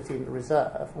capability in the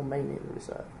reserve, or mainly in the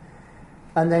reserve.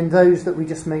 And then those that we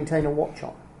just maintain a watch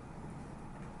on.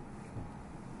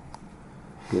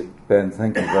 Good. Ben,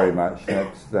 thank you very much.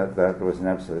 That was an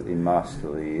absolutely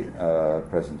masterly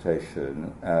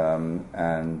presentation, I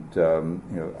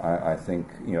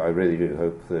think I really do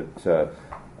hope that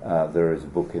there is a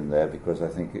book in there, because I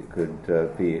think it could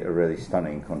be a really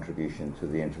stunning contribution to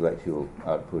the intellectual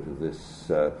output of this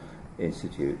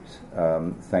institute.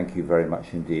 Thank you very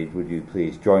much indeed. Would you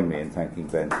please join me in thanking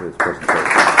Ben for his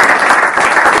presentation?